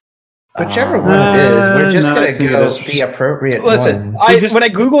load. whichever one it is, we're just no, I going think to it go is. the appropriate Listen, one. when I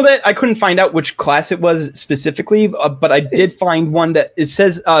googled it, I couldn't find out which class it was specifically, but I did find one that it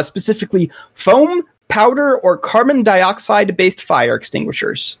says specifically foam, powder, or carbon dioxide based fire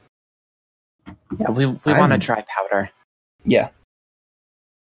extinguishers. Yeah, we want to try powder. Yeah.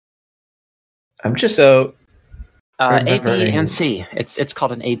 I'm just So, A, B, remembering- and C. It's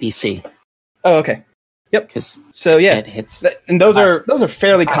called an ABC oh, okay. because So yeah, it hits. and those are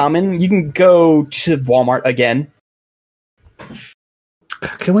fairly common. You can go to Walmart again.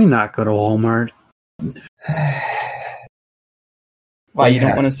 Can we not go to Walmart? Why, you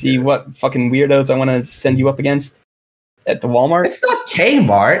don't want to see what fucking weirdos I want to send you up against at the Walmart? It's not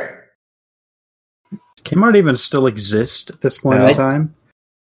Kmart. Does Kmart even still exist at this point No. in time?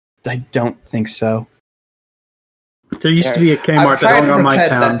 I don't think so. There used to be a I'm Kmart that trying hung to on my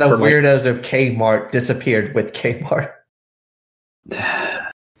pretend town that the for weirdos of Kmart disappeared with Kmart.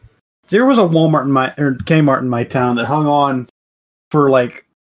 There was a Kmart in my town that hung on for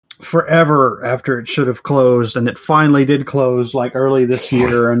forever after it should have closed, and it finally did close early this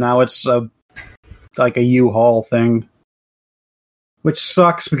year, and now it's a U-Haul thing. Which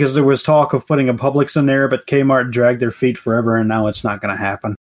sucks because there was talk of putting a Publix in there, but Kmart dragged their feet forever, and now it's not going to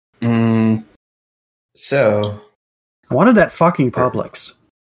happen. So, I wanted that fucking Publix.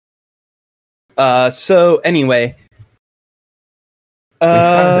 So anyway, we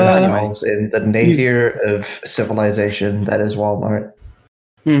found ourselves in the nadir of civilization that is Walmart.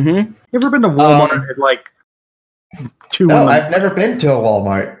 mm-hmm. You ever been to Walmart at 2 No, in the... I've never been to a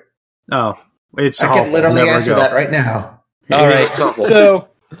Walmart. Oh, it's I awful. can literally Never answer go. that right now. All right. It's awful. So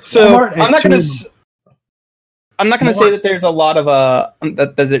Walmart I'm at not gonna. two- I'm not gonna say that there's a lot of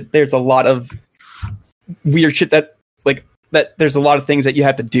there's a lot of weird shit that there's a lot of things that you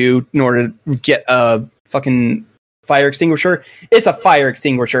have to do in order to get a fucking fire extinguisher. It's a fire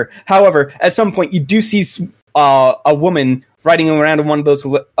extinguisher. However, at some point you do see a woman riding around on one of those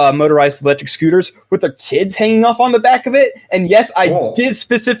motorized electric scooters with their kids hanging off on the back of it. And yes, I did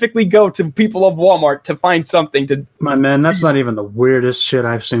specifically go to people of Walmart to find something to... My man, that's not even the weirdest shit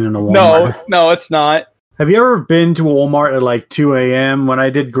I've seen in a Walmart. No, it's not. Have you ever been to Walmart at like 2 a.m.? When I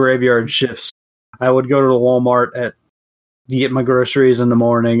did graveyard shifts, I would go to the Walmart to get my groceries in the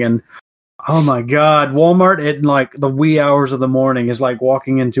morning, and oh my god, Walmart at like the wee hours of the morning is like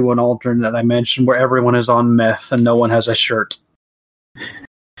walking into an alternate dimension where everyone is on meth and no one has a shirt.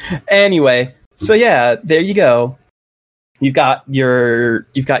 Anyway, so yeah, there you go. You've got your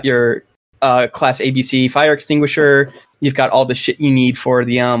class ABC fire extinguisher. You've got all the shit you need for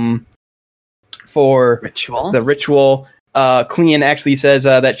the ritual. The ritual. Clean actually says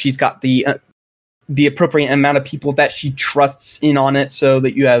that she's got the appropriate amount of people that she trusts in on it, so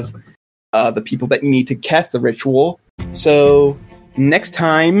that you have the people that you need to cast the ritual. So next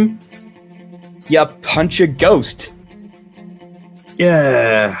time, you punch a ghost.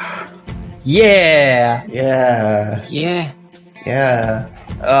 Yeah. Yeah. Yeah. Yeah. Yeah.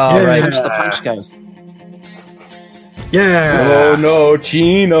 All right. Punch the punch ghost. Yeah. Oh no,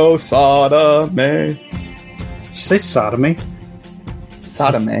 Chino Sodomy. Did you say sodomy?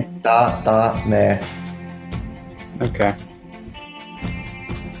 Sodomy. Meh. Okay.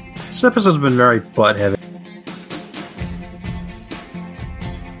 This episode's been very butt heavy.